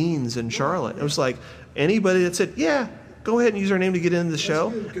 or zines in Charlotte. It was like anybody that said, yeah, go ahead and use our name to get into the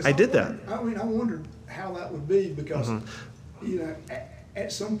show. I did that. I wondered how that would be because, at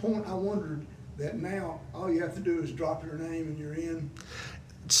some point I wondered that now all you have to do is drop your name and you're in.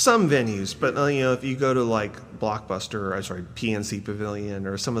 Some venues, but if you go to like Blockbuster, PNC Pavilion,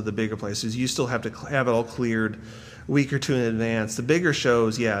 or some of the bigger places, you still have to have it all cleared a week or two in advance. The bigger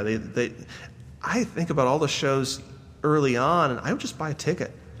shows, yeah, I think about all the shows early on, and I would just buy a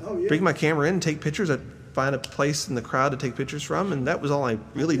ticket, bring my camera in, and take pictures. I'd find a place in the crowd to take pictures from, and that was all I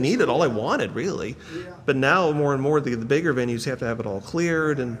really needed, all I wanted, really. Yeah. But now, more and more, the bigger venues have to have it all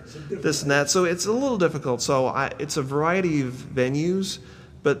cleared, and this and that. So it's a little difficult. So it's a variety of venues,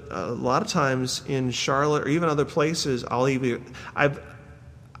 but a lot of times in Charlotte or even other places,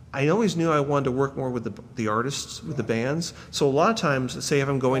 I always knew I wanted to work more with the artists, with the bands. So a lot of times, say if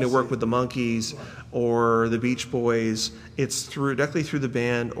I'm going to work with the Monkees or the Beach Boys, it's directly through the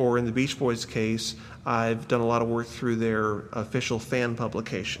band, or in the Beach Boys' case, I've done a lot of work through their official fan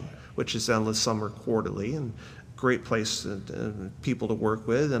publication, which is Endless Summer Quarterly, and great place, people to work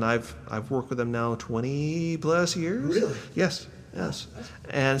with. And I've worked with them now 20 plus years. Really? Yes.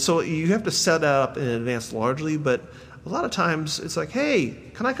 And so you have to set that up in advance largely, but a lot of times it's like, hey,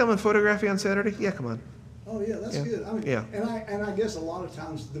 can I come and photograph you on Saturday? Yeah, come on. Oh yeah, that's good. I mean, yeah. And I guess a lot of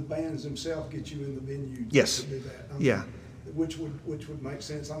times the bands themselves get you in the venue yes. to do that. I mean, yeah. Which would make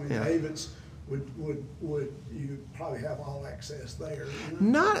sense. I mean, yeah. David's would you probably have all access there?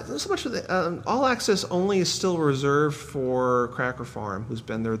 Not so much. All access only is still reserved for Cracker Farm, who's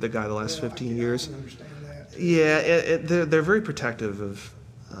been there the last 15 years. I can understand that. Yeah, they're very protective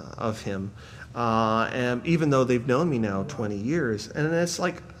of him. And even though they've known me now 20 years, and it's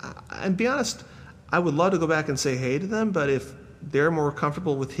like, and be honest, I would love to go back and say hey to them, but if they're more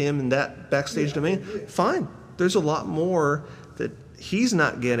comfortable with him in that backstage domain, fine. There's a lot more that he's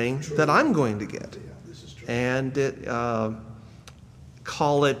not getting that I'm going to get. Yeah, this is true. And it,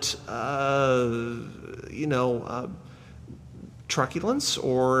 call it, truculence,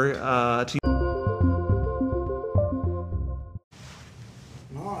 or to.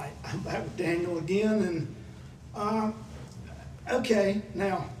 All right, I'm back with Daniel again, and okay,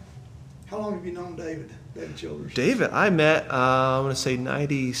 now, how long have you known David Childers? David, I met, I'm going to say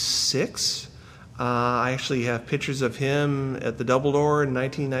 96. I actually have pictures of him at the Double Door in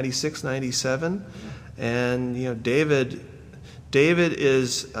 1996, 97. And, David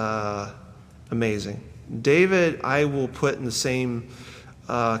is amazing. David, I will put in the same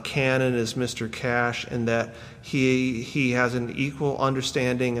canon as Mr. Cash, in that he has an equal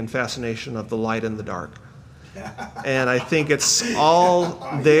understanding and fascination of the light and the dark. And I think it's all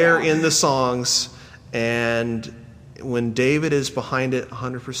there in the songs. And when David is behind it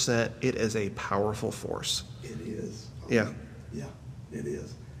 100%, it is a powerful force. It is. Yeah, it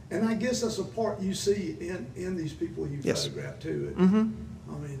is. And I guess that's a part you see in these people you photograph too. Mm-hmm.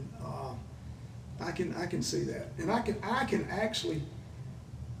 I mean, I can see that, and I can actually,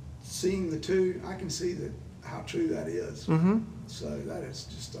 seeing the two, I can see that how true that is. Mm-hmm. So that is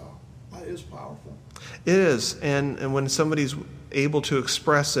just that is powerful. It is, and when somebody's able to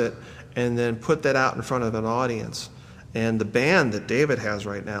express it and then put that out in front of an audience. And the band that David has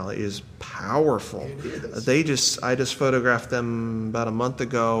right now is powerful. It is. I just photographed them about a month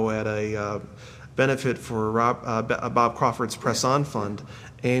ago at a benefit for Bob Crawford's Press On Fund,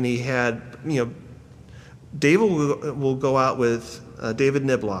 and he had, David will go out with David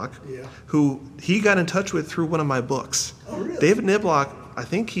Niblock, who he got in touch with through one of my books. Oh, really? David Niblock, I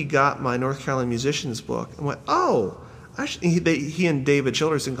think he got my North Carolina Musicians book and went, he and David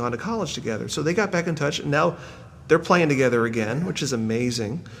Childers had gone to college together, so they got back in touch, and now they're playing together again, which is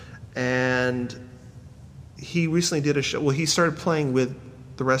amazing. And he recently did a show. Well, he started playing with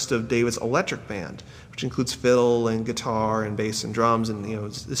the rest of David's electric band, which includes fiddle and guitar and bass and drums, and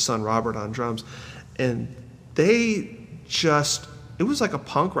his son Robert on drums. And it was like a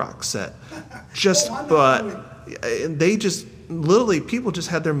punk rock set. And they just literally, people just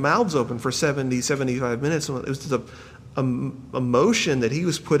had their mouths open for 70, 75 minutes. It was just a emotion that he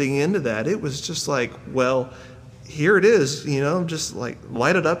was putting into that. It was just like, well, here it is, just like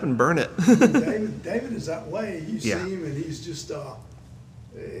light it up and burn it. David is that way. You see him, and he's just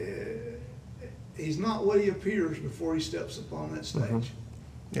he's not what he appears before he steps upon that stage. Mm-hmm.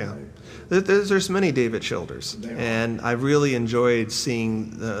 Yeah, there's many David Childers, and I really enjoyed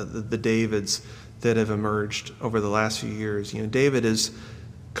seeing the Davids that have emerged over the last few years. David has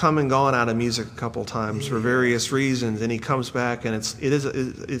come and gone out of music a couple times for various reasons, and he comes back, and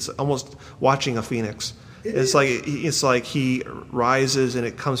it's almost watching a phoenix. It's like he rises and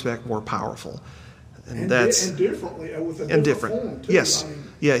it comes back more powerful, and differently with a different form too. Yes,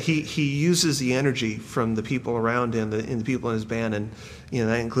 he uses the energy from the people around him, the people in his band, and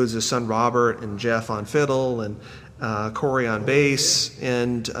that includes his son Robert and Jeff on fiddle and Corey on bass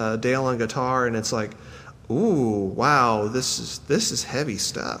and Dale on guitar, and it's like, ooh, wow, this is heavy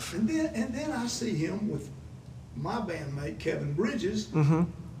stuff. And then I see him with my bandmate Kevin Bridges. Mm-hmm.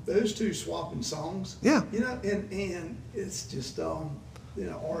 Those two swapping songs. Yeah. And it's just or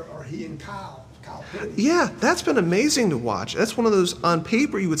he and Kyle Petty. Yeah, that's been amazing to watch. That's one of those, on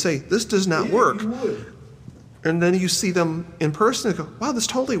paper you would say, this does not work. You would. And then you see them in person and go, wow, this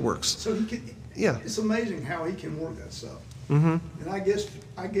totally works. So he can. Yeah. It's amazing how he can work that stuff. Mm-hmm. And I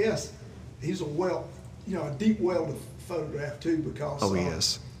guess he's a deep well to photograph too, because. Oh, he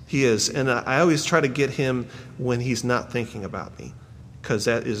is. He is. And I always try to get him when he's not thinking about me. because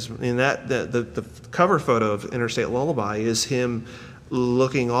that is in the cover photo of Interstate Lullaby is him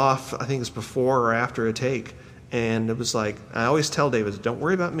looking off. I think it's before or after a take, and it was like, I always tell David, don't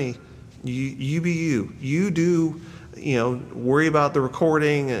worry about me. You be you. You do, worry about the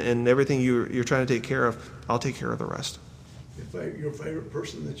recording and everything you're trying to take care of. I'll take care of the rest. Your favorite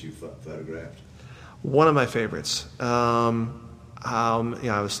person that you photographed? One of my favorites.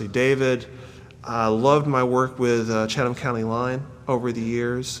 Obviously David. I loved my work with Chatham County Line over the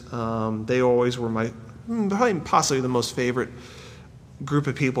years. They always were probably possibly the most favorite group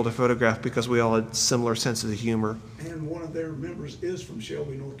of people to photograph because we all had similar senses of humor. And one of their members is from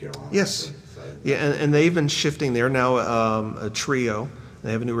Shelby, North Carolina. Yes. Yeah, and they've been shifting. They're now a trio.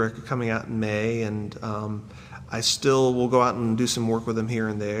 They have a new record coming out in May, and I still will go out and do some work with them here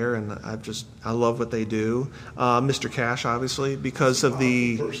and there, and I love what they do. Mr. Cash, obviously, because of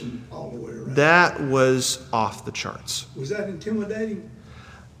that was off the charts. Was that intimidating?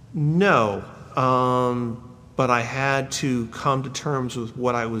 No. But I had to come to terms with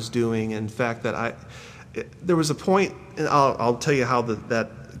what I was doing. In fact, there was a point, and I'll tell you how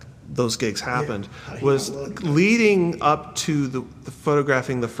those gigs happened, was leading up to the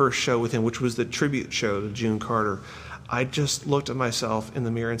photographing the first show with him, which was the tribute show to June Carter. I just looked at myself in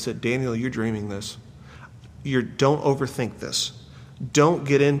the mirror and said, Daniel, you're dreaming this. Don't overthink this. Don't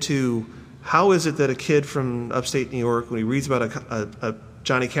get into how is it that a kid from upstate New York, when he reads about a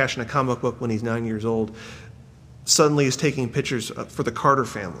Johnny Cash in a comic book when he's 9 years old, suddenly is taking pictures for the Carter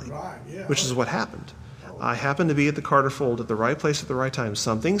family, which is what happened. I happened to be at the Carter Fold at the right place at the right time.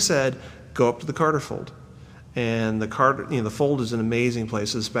 Something said, go up to the Carter Fold. And the Fold is an amazing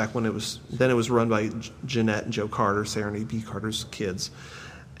place. This is back when it was run by Jeanette and Joe Carter, Sarah and B. Carter's kids.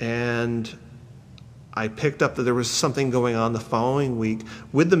 And I picked up that there was something going on the following week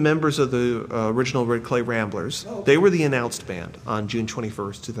with the members of the original Red Clay Ramblers. They were the announced band on June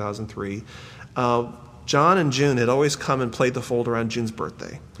 21st, 2003. John and June had always come and played the Fold around June's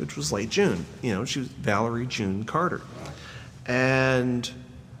birthday, which was late June. She was Valerie June Carter. And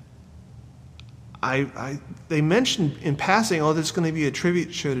they mentioned in passing, there's going to be a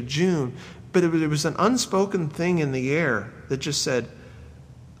tribute show to June, but it was an unspoken thing in the air that just said,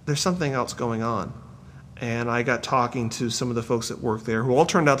 there's something else going on. And I got talking to some of the folks that work there, who all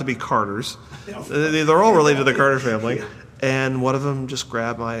turned out to be Carters. They're all related to the Carter family. And one of them just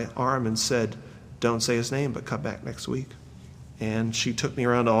grabbed my arm and said, don't say his name, but come back next week. And she took me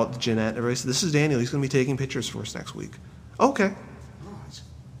around to all Jeanette, and everybody said, this is Daniel. He's going to be taking pictures for us next week. Okay.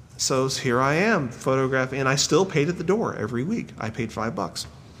 So here I am photographing, and I still paid at the door every week. I paid $5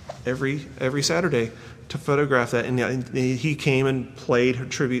 every Saturday to photograph that. And he came and played her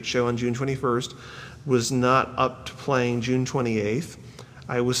tribute show on June 21st, was not up to playing June 28th.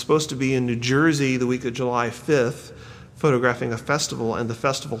 I was supposed to be in New Jersey the week of July 5th photographing a festival, and the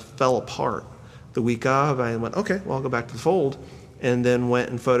festival fell apart. The week of, I went, okay, well, I'll go back to the Fold, and then went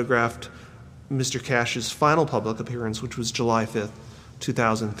and photographed Mr. Cash's final public appearance, which was July 5th,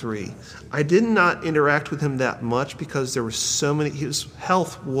 2003. I did not interact with him that much because there were so many, his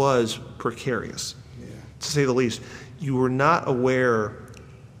health was precarious, to say the least. You were not aware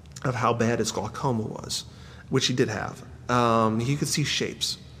of how bad his glaucoma was, which he did have. He could see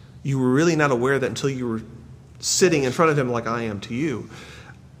shapes. You were really not aware of that until you were sitting in front of him like I am to you.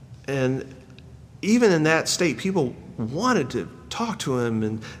 And even in that state, people wanted to talk to him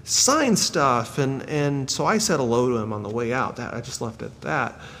and sign stuff, and so I said hello to him on the way out. I just left it at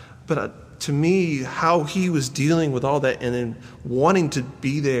that. But to me, how he was dealing with all that, and then wanting to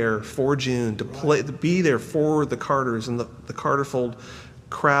be there for June, to be there for the Carters and the Carter Fold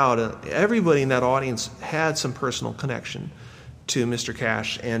crowd, everybody in that audience had some personal connection to Mr.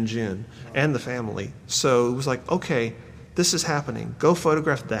 Cash and June and the family. So it was like, okay, this is happening. Go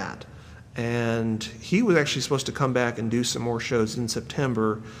photograph that. And he was actually supposed to come back and do some more shows in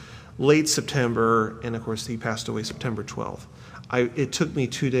September, late September, and of course he passed away September 12th. It took me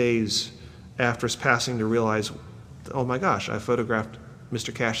 2 days after his passing to realize, oh my gosh, I photographed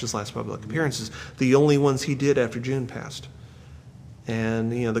Mr. Cash's last public appearances, the only ones he did after June passed.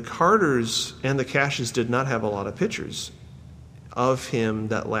 And the Carters and the Cashes did not have a lot of pictures of him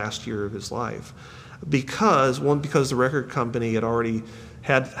that last year of his life, because the record company had already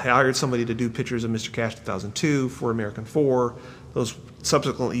had hired somebody to do pictures of Mr. Cash 2002 for American 4, those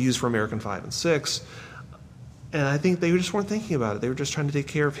subsequently used for American 5 and 6. And I think they just weren't thinking about it. They were just trying to take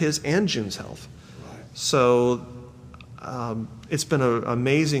care of his and June's health. Right. So it's been an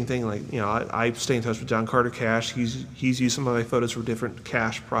amazing thing. Like, I stay in touch with John Carter Cash. He's used some of my photos for different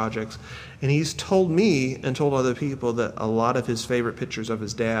Cash projects. And he's told me and told other people that a lot of his favorite pictures of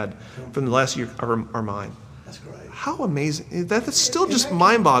his dad from the last year are mine. That's great. how amazing. That's still just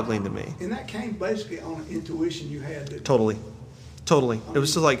mind-boggling to me. And that came basically on an intuition you had. Totally. It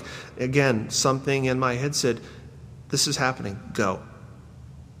was just like, again, something in my head said, this is happening. Go.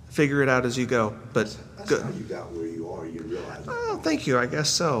 Figure it out as you go. But that's how you got where you are. You realize that. Well, thank you. I guess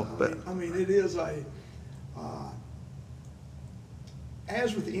so. I mean, it is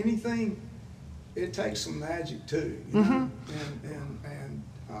as with anything, it takes some magic too. You know? And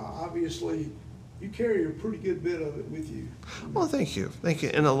obviously, you carry a pretty good bit of it with you. Well, thank you.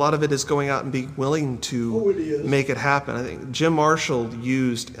 And a lot of it is going out and being willing to make it happen. I think Jim Marshall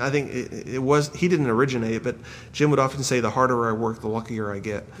used, I think he didn't originate it, but Jim would often say, the harder I work, the luckier I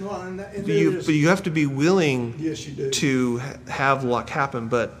get. Well, but you have to be willing yes, you do. to have luck happen,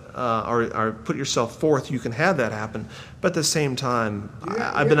 but or put yourself forth. You can have that happen. But at the same time,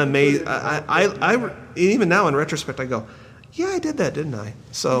 I've been amazed. I even now in retrospect, I go, yeah, I did that, didn't I?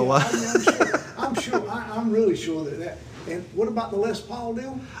 So yeah, I'm really sure that. And what about the Les Paul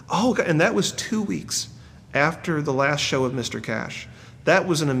deal? Oh, and that was 2 weeks after the last show of Mr. Cash. That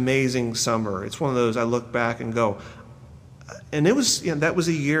was an amazing summer. It's one of those I look back and go, and it was, that was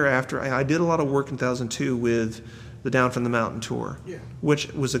a year after I did a lot of work in 2002 with the Down from the Mountain tour,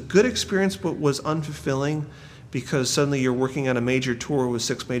 which was a good experience, but was unfulfilling. Because suddenly you're working on a major tour with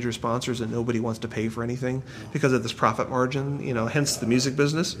 6 major sponsors and nobody wants to pay for anything because of this profit margin, hence the music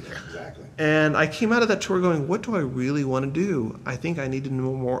business. Yeah, exactly. And I came out of that tour going, what do I really want to do? I think I need to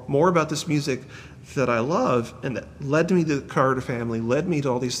know more about this music that I love. And that led me to the Carter Family, led me to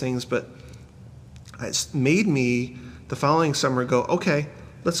all these things. But it made me, the following summer, go, okay,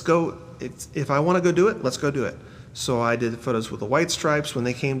 let's go. If I want to go do it, let's go do it. So I did photos with the White Stripes when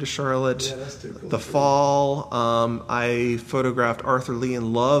they came to Charlotte. Yeah, that's too cool. The fall, I photographed Arthur Lee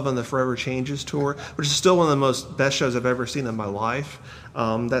in Love on the Forever Changes tour, which is still one of the best shows I've ever seen in my life.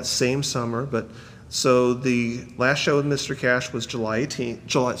 That same summer, so the last show with Mr. Cash was July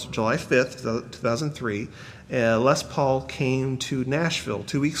 5th, 2003. Les Paul came to Nashville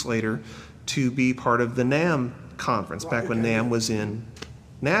 2 weeks later to be part of the NAMM conference, back when NAMM was in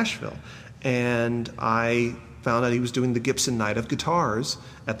Nashville, and I found out he was doing the Gibson Night of Guitars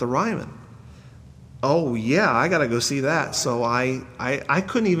at the Ryman. Oh yeah, I gotta go see that. So I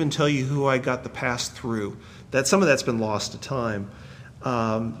couldn't even tell you who I got the pass through. That some of that's been lost to time.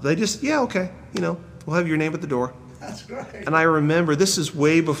 They just, okay, we'll have your name at the door. That's great. And I remember this is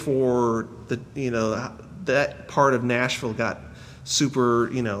way before that part of Nashville got super,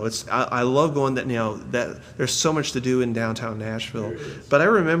 I love going that there's so much to do in downtown Nashville. But I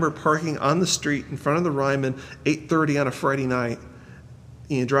remember parking on the street in front of the Ryman, 8:30 on a Friday night,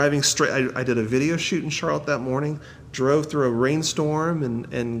 driving straight. I did a video shoot in Charlotte that morning, drove through a rainstorm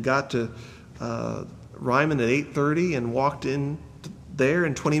and got to Ryman at 8:30 and walked in there,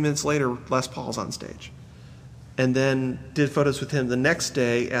 and 20 minutes later, Les Paul's on stage. And then did photos with him the next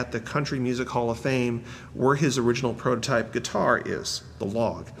day at the Country Music Hall of Fame, where his original prototype guitar is, the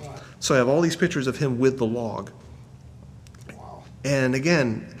log. Wow. So I have all these pictures of him with the log. Wow. And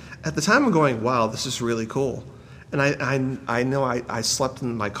again, at the time I'm going, wow, this is really cool. And I know I slept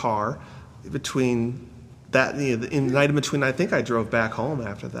in my car between that, in the night in between. I think I drove back home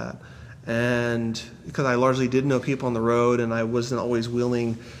after that. And because I largely did know people on the road, and I wasn't always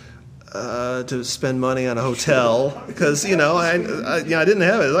willing to spend money on a hotel because I didn't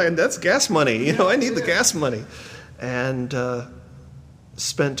have it. That's gas money. I need the gas money, and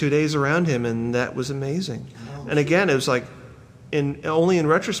spent 2 days around him, and that was amazing. And again, it was like, only in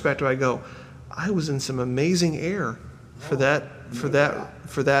retrospect do I go, I was in some amazing air for that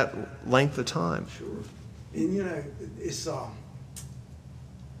length of time. Sure, and it's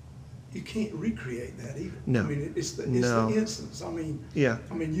you can't recreate that either. No. I mean, it's the instance. I mean,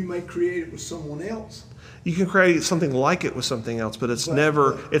 you may create it with someone else. You can create something like it with something else, but it's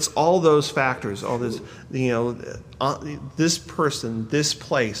it's all those factors, all this, this person, this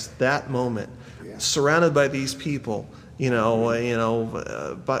place, that moment, surrounded by these people,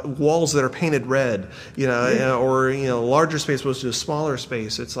 by walls that are painted red, or larger space opposed to a smaller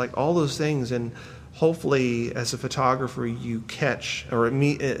space. It's like all those things, and hopefully, as a photographer, you catch, or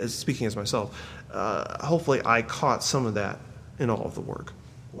me, speaking as myself, hopefully I caught some of that in all of the work.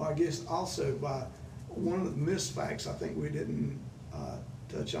 Well, I guess also by one of the missed facts I think we didn't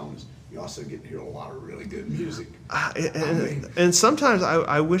touch on is you also get to hear a lot of really good music. And sometimes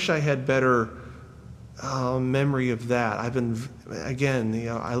I wish I had better memory of that. I've been, again,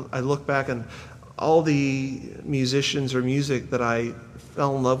 I look back on all the musicians or music that I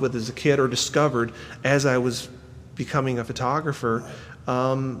fell in love with as a kid or discovered as I was becoming a photographer.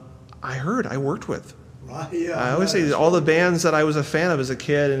 I worked with. Right. Yeah. I always say all the bands that I was a fan of as a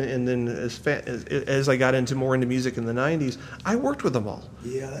kid, and then as I got more into music in the '90s, I worked with them all.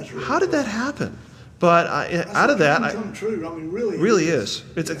 Yeah, that's really How did that happen? But out of that, come true. I mean, really is.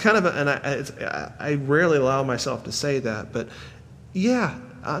 It's a kind of and I rarely allow myself to say that, but yeah,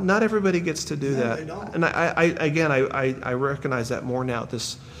 not everybody gets to do that. They don't. And I recognize that more now at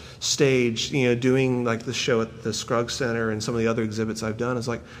this stage. Doing like the show at the Scruggs Center and some of the other exhibits I've done is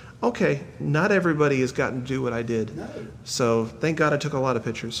like, okay, not everybody has gotten to do what I did. No. So thank God I took a lot of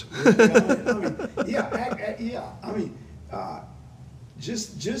pictures.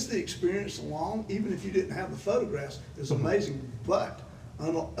 Just the experience alone, even if you didn't have the photographs, is amazing. But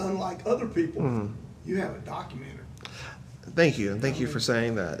unlike other people, you have it documented. Thank you, and thank you for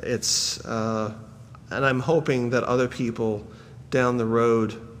saying that. It's and I'm hoping that other people down the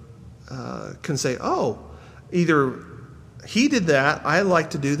road can say, "Oh, either he did that. I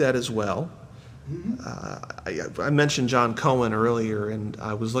like to do that as well." I mentioned John Cohen earlier, and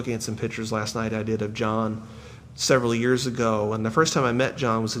I was looking at some pictures last night I did of John several years ago, and the first time I met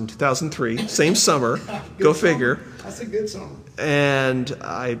John was in 2003, same summer. Go figure. That's a good summer. And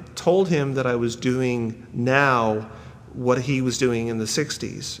I told him that I was doing now what he was doing in the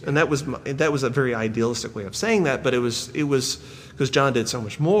 60s, and that was a very idealistic way of saying that, but it was because John did so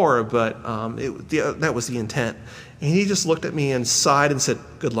much more, but that was the intent. And he just looked at me and sighed and said,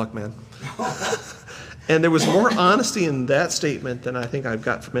 "Good luck, man." And there was more honesty in that statement than I think I've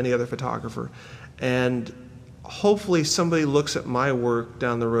got from any other photographer. And hopefully somebody looks at my work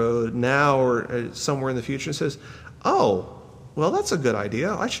down the road now or somewhere in the future and says, "Oh, well, that's a good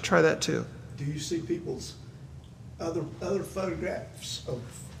idea. I should try that too." Do you see people's other photographs of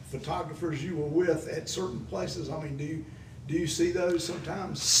photographers you were with at certain places? I mean, do you see those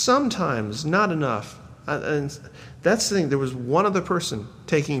sometimes? Sometimes, not enough. And that's the thing. There was one other person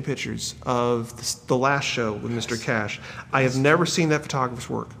taking pictures of the last show with Mr. Cash. I have never seen that photographer's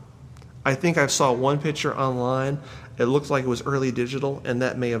work. I think I saw one picture online. It looked like it was early digital, and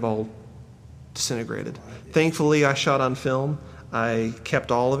that may have all disintegrated. Thankfully, I shot on film. I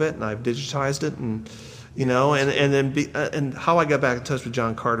kept all of it, and I've digitized it, and and how I got back in touch with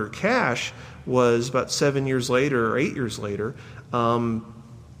John Carter Cash was about 7 years later or 8 years later.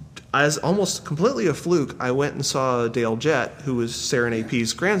 As almost completely a fluke, I went and saw Dale Jett, who was Sarah and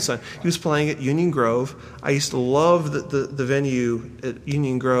AP's grandson. He was playing at Union Grove. I used to love the venue at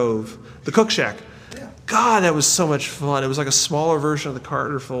Union Grove, the Cook Shack. God, that was so much fun. It was like a smaller version of the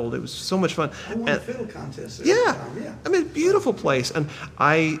Carter Fold. It was so much fun. I won a fiddle contest there. Yeah. I mean, beautiful place. And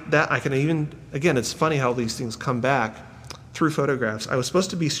I can even, again, it's funny how these things come back through photographs. I was supposed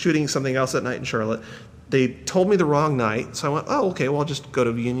to be shooting something else that night in Charlotte. They told me the wrong night, so I went, "Oh, okay, well, I'll just go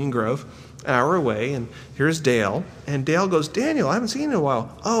to Union Grove, an hour away, and here's Dale." And Dale goes, "Daniel, I haven't seen you in a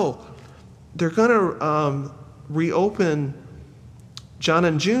while." "Oh, they're going to reopen John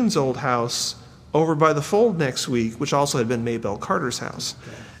and June's old house over by the Fold next week," which also had been Maybelle Carter's house.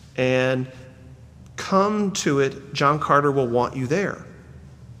 "And come to it, John Carter will want you there."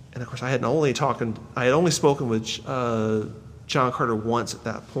 And of course, I had only spoken with John Carter once at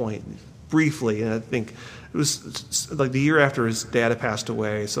that point, briefly, and I think it was like the year after his dad had passed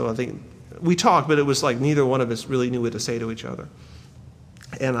away. So I think we talked, but it was like neither one of us really knew what to say to each other.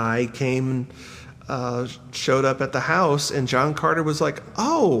 And I came and showed up at the house, and John Carter was like,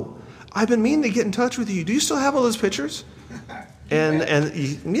 "Oh, I've been meaning to get in touch with you. Do you still have all those pictures?"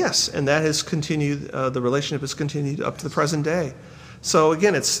 Yes, and that has continued. The relationship has continued up to the present day. So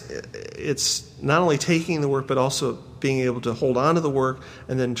again, it's not only taking the work, but also being able to hold on to the work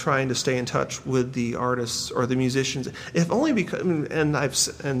and then trying to stay in touch with the artists or the musicians. If only because,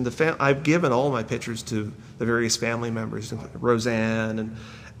 I've given all my pictures to the various family members, Roseanne,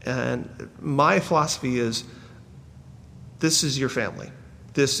 and my philosophy is, this is your family.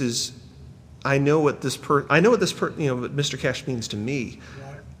 I know what Mr. Cash means to me.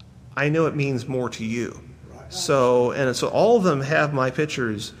 Right. I know it means more to you. So all of them have my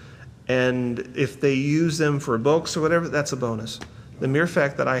pictures, and if they use them for books or whatever, that's a bonus. The mere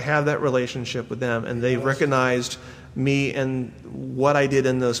fact that I have that relationship with them and they recognized me and what I did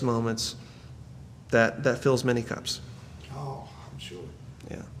in those moments, that fills many cups. Oh, I'm sure.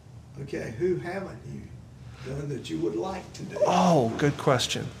 Yeah. Okay, who haven't you done that you would like to do? Oh, good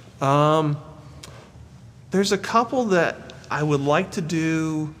question. There's a couple that I would like to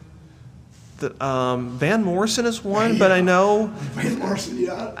do. Van Morrison is one, but I know Van Morrison,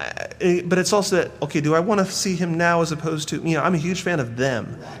 yeah. But it's also that, okay, do I want to see him now as opposed to, I'm a huge fan of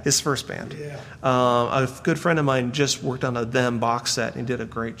Them, his first band. Yeah. A good friend of mine just worked on a Them box set and did a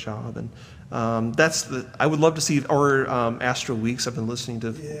great job, and I would love to see, or Astro Weeks. I've been listening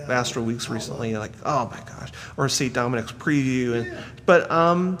to Astro Weeks recently, like, oh my gosh, or St. Dominic's Preview, but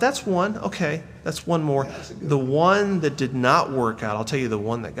that's one. Okay, that's one more. The one that did not work out, I'll tell you, the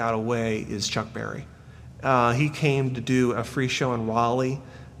one that got away is Chuck Berry. He came to do a free show in Raleigh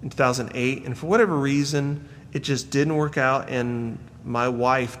in 2008, and for whatever reason, it just didn't work out, and my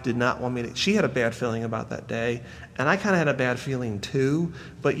wife did not want me to. She had a bad feeling about that day, and I kind of had a bad feeling too.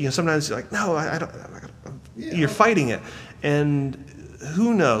 But sometimes you're like, no, I don't. You're fighting it, and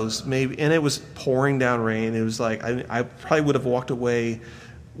who knows? Maybe. And it was pouring down rain. It was like I probably would have walked away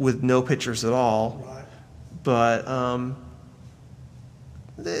with no pictures at all. Right. But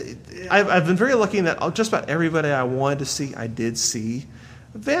I've been very lucky in that just about everybody I wanted to see, I did see.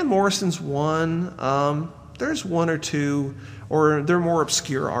 Van Morrison's one. There's one or two, or they're more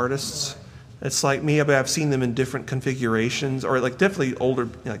obscure artists. It's like me, but I've seen them in different configurations, or like definitely older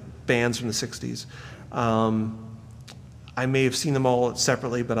like bands from the 60s. I may have seen them all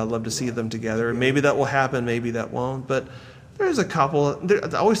separately, but I'd love to see them together. Maybe that will happen, maybe that won't. But there's a couple.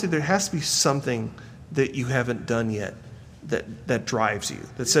 I always say there has to be something that you haven't done yet that drives you,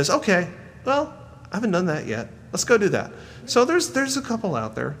 that says, okay, well, I haven't done that yet. Let's go do that. So there's a couple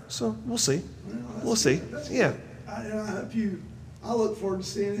out there. So we'll see. We'll see. Yeah. I look forward to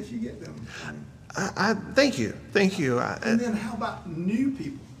seeing if you get them. Thank you. And then how about new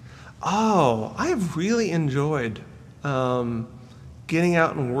people? Oh, I have really enjoyed getting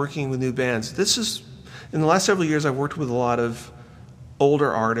out and working with new bands. This is, in the last several years, I've worked with a lot of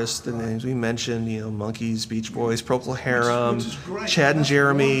older artists, the names we mentioned, Monkees, Beach Boys, Procol Harum, Chad and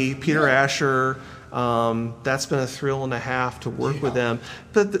Jeremy, Peter Asher. That's been a thrill and a half to work with them.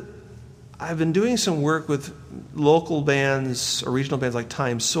 But I've been doing some work with local bands or regional bands like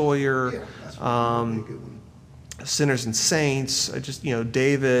Time Sawyer, Sinners and Saints.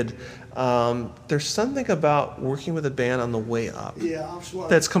 David. There's something about working with a band on the way up.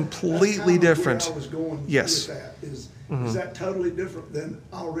 That's completely different. Where I was going yes. with that is that totally different than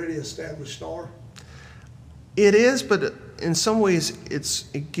already established star? It is, but in some ways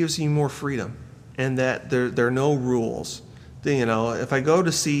it gives you more freedom, and that there are no rules. If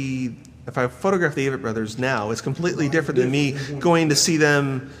I photograph the Avett Brothers now, it's completely different than me going to see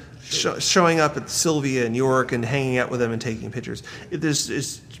them showing up at Sylvia in York and hanging out with them and taking pictures.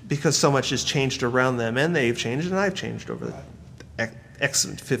 It's because so much has changed around them, and they've changed, and I've changed over the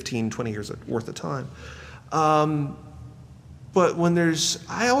 15, 20 years worth of time. But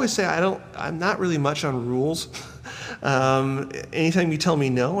I always say I'm not really much on rules. Anytime you tell me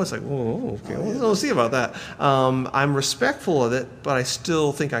no, it's like, whoa, okay, we'll see about that. I'm respectful of it, but I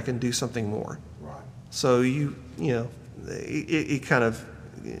still think I can do something more. Right. So it kind of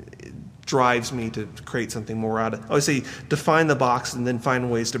drives me to create something more out of it. I always say define the box and then find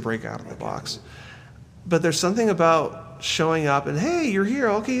ways to break out of the box. But there's something about showing up and, hey, you're here,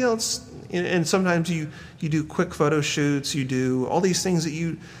 okay, let's. And sometimes you do quick photo shoots, you do all these things that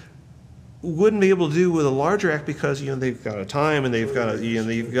you wouldn't be able to do with a larger act because they've got a time and they've got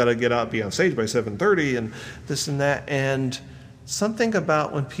to get out, be on stage by 7:30 and this and that. And something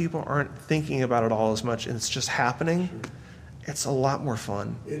about when people aren't thinking about it all as much and it's just happening, it's a lot more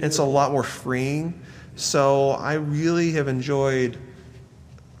fun. It's a lot more freeing. So I really have enjoyed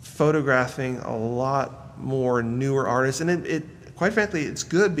photographing a lot more newer artists, and it quite frankly, it's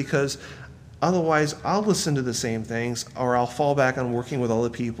good because otherwise I'll listen to the same things, or I'll fall back on working with all the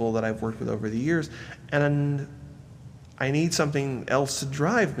people that I've worked with over the years, and I need something else to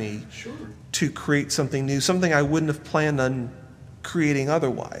drive me to create something new, something I wouldn't have planned on creating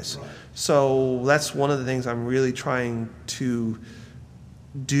otherwise. Right. So that's one of the things I'm really trying to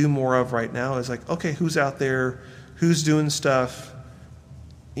do more of right now is like, okay, who's out there, who's doing stuff,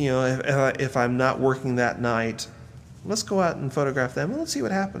 if I'm not working that night, let's go out and photograph them and let's see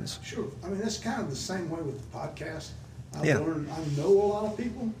what happens. Sure. I mean, that's kind of the same way with the podcast. I know a lot of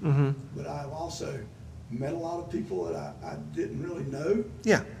people, but I've also met a lot of people that I didn't really know.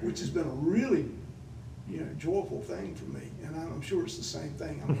 Yeah. Which has been a really, joyful thing for me. And I'm sure it's the same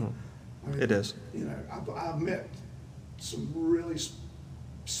thing. I mean, it is. I've met some really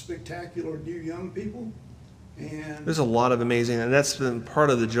spectacular new young people. And there's a lot of amazing, and that's been part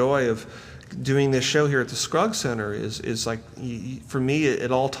of the joy of doing this show here at the Scruggs Center is like, for me, it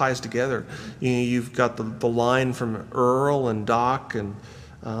all ties together. You've got the line from Earl and Doc and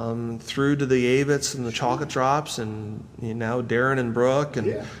through to the Avetts and the Chocolate Drops and now Darren and Brooke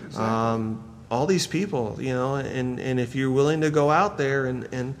and all these people, and if you're willing to go out there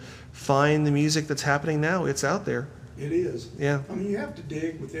and find the music that's happening now, it's out there. It is. Yeah. I mean, you have to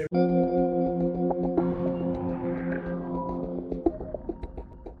dig with every...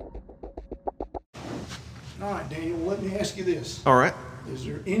 All right, Daniel, let me ask you this. All right. Is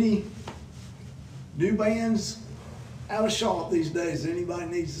there any new bands out of Charlotte these days that anybody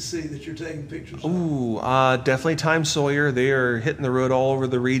needs to see that you're taking pictures of? Ooh, definitely Time Sawyer. They are hitting the road all over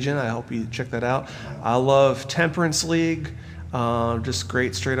the region. I hope you check that out. I love Temperance League, just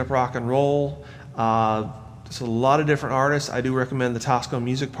great straight up rock and roll. There's a lot of different artists. I do recommend the Tosco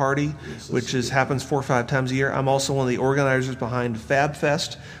Music Party, which happens 4 or 5 times a year. I'm also one of the organizers behind Fab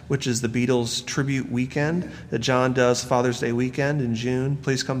Fest, which is the Beatles tribute weekend that John does Father's Day weekend in June.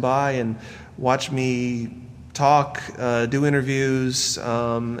 Please come by and watch me talk, do interviews,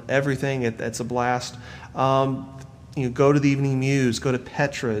 everything. It's a blast. Go to the Evening Muse, go to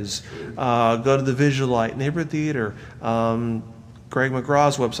Petra's, go to the Visual Light Neighborhood Theater, Greg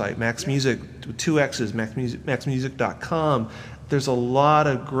McGraw's website, Max Music, with 2 X's, maxmusic.com. There's a lot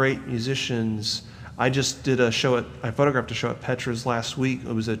of great musicians. I just did I photographed a show at Petra's last week.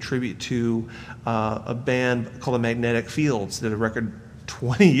 It was a tribute to a band called the Magnetic Fields. Did a record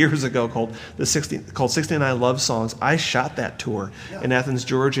 20 years ago called 69 Love Songs. I shot that tour in Athens,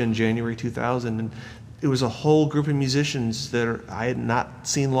 Georgia in January 2000, and it was a whole group of musicians that I had not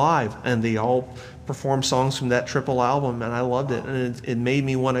seen live, and they all performed songs from that triple album, and I loved it, and it made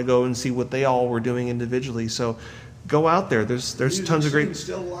me want to go and see what they all were doing individually. So go out there. There's tons of great.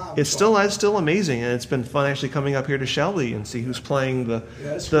 It's still amazing, and it's been fun actually coming up here to Shelby and see who's playing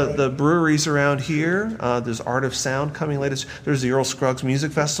the breweries around here. There's Art of Sound coming later. There's the Earl Scruggs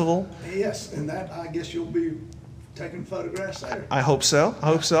Music Festival. Yes, and that I guess you'll be taking photographs there. I hope so.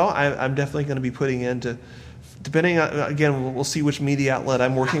 I'm definitely going to be putting into. Depending on, again, we'll see which media outlet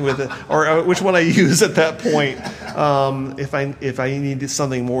I'm working with, or which one I use at that point. If I need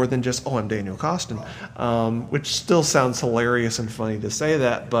something more than just, I'm Daniel Coston, which still sounds hilarious and funny to say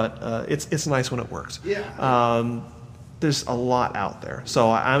that, but it's nice when it works. Yeah. There's a lot out there, so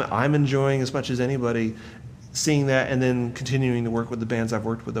I'm enjoying as much as anybody seeing that, and then continuing to work with the bands I've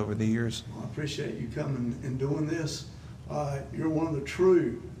worked with over the years. Well, I appreciate you coming and doing this. You're one of the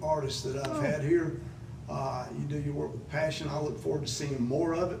true artists that I've had here. You do your work with passion. I look forward to seeing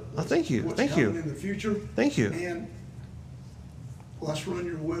more of it. Thank you. What's Thank coming you. in the future. Thank you. And let's run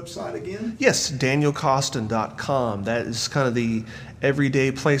your website again. Yes, danielcoston.com. That is kind of the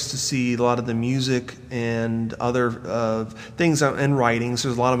everyday place to see a lot of the music and other things and writings.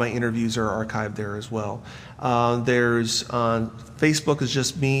 There's a lot of my interviews are archived there as well. There's Facebook is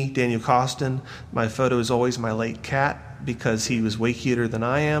just me, Daniel Coston. My photo is always my late cat, because he was way cuter than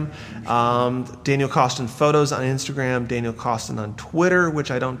I am. Daniel Coston photos on Instagram, Daniel Coston on Twitter, which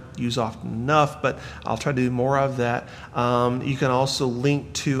I don't use often enough, but I'll try to do more of that. You can also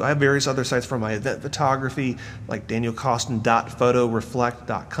link to, I have various other sites for my event photography, like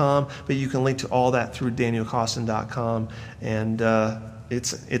danielcoston.photoreflect.com, but you can link to all that through danielcoston.com, and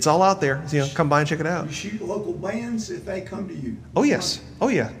it's all out there. Come by and check it out. You shoot local bands if they come to you. Oh, yes. Oh,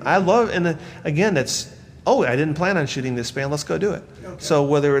 yeah. I love, and again, I didn't plan on shooting this band. Let's go do it. Okay. So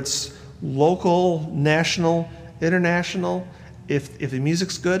whether it's local, national, international, if the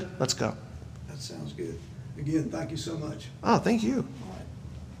music's good, let's go. That sounds good. Again, thank you so much. Oh, thank you.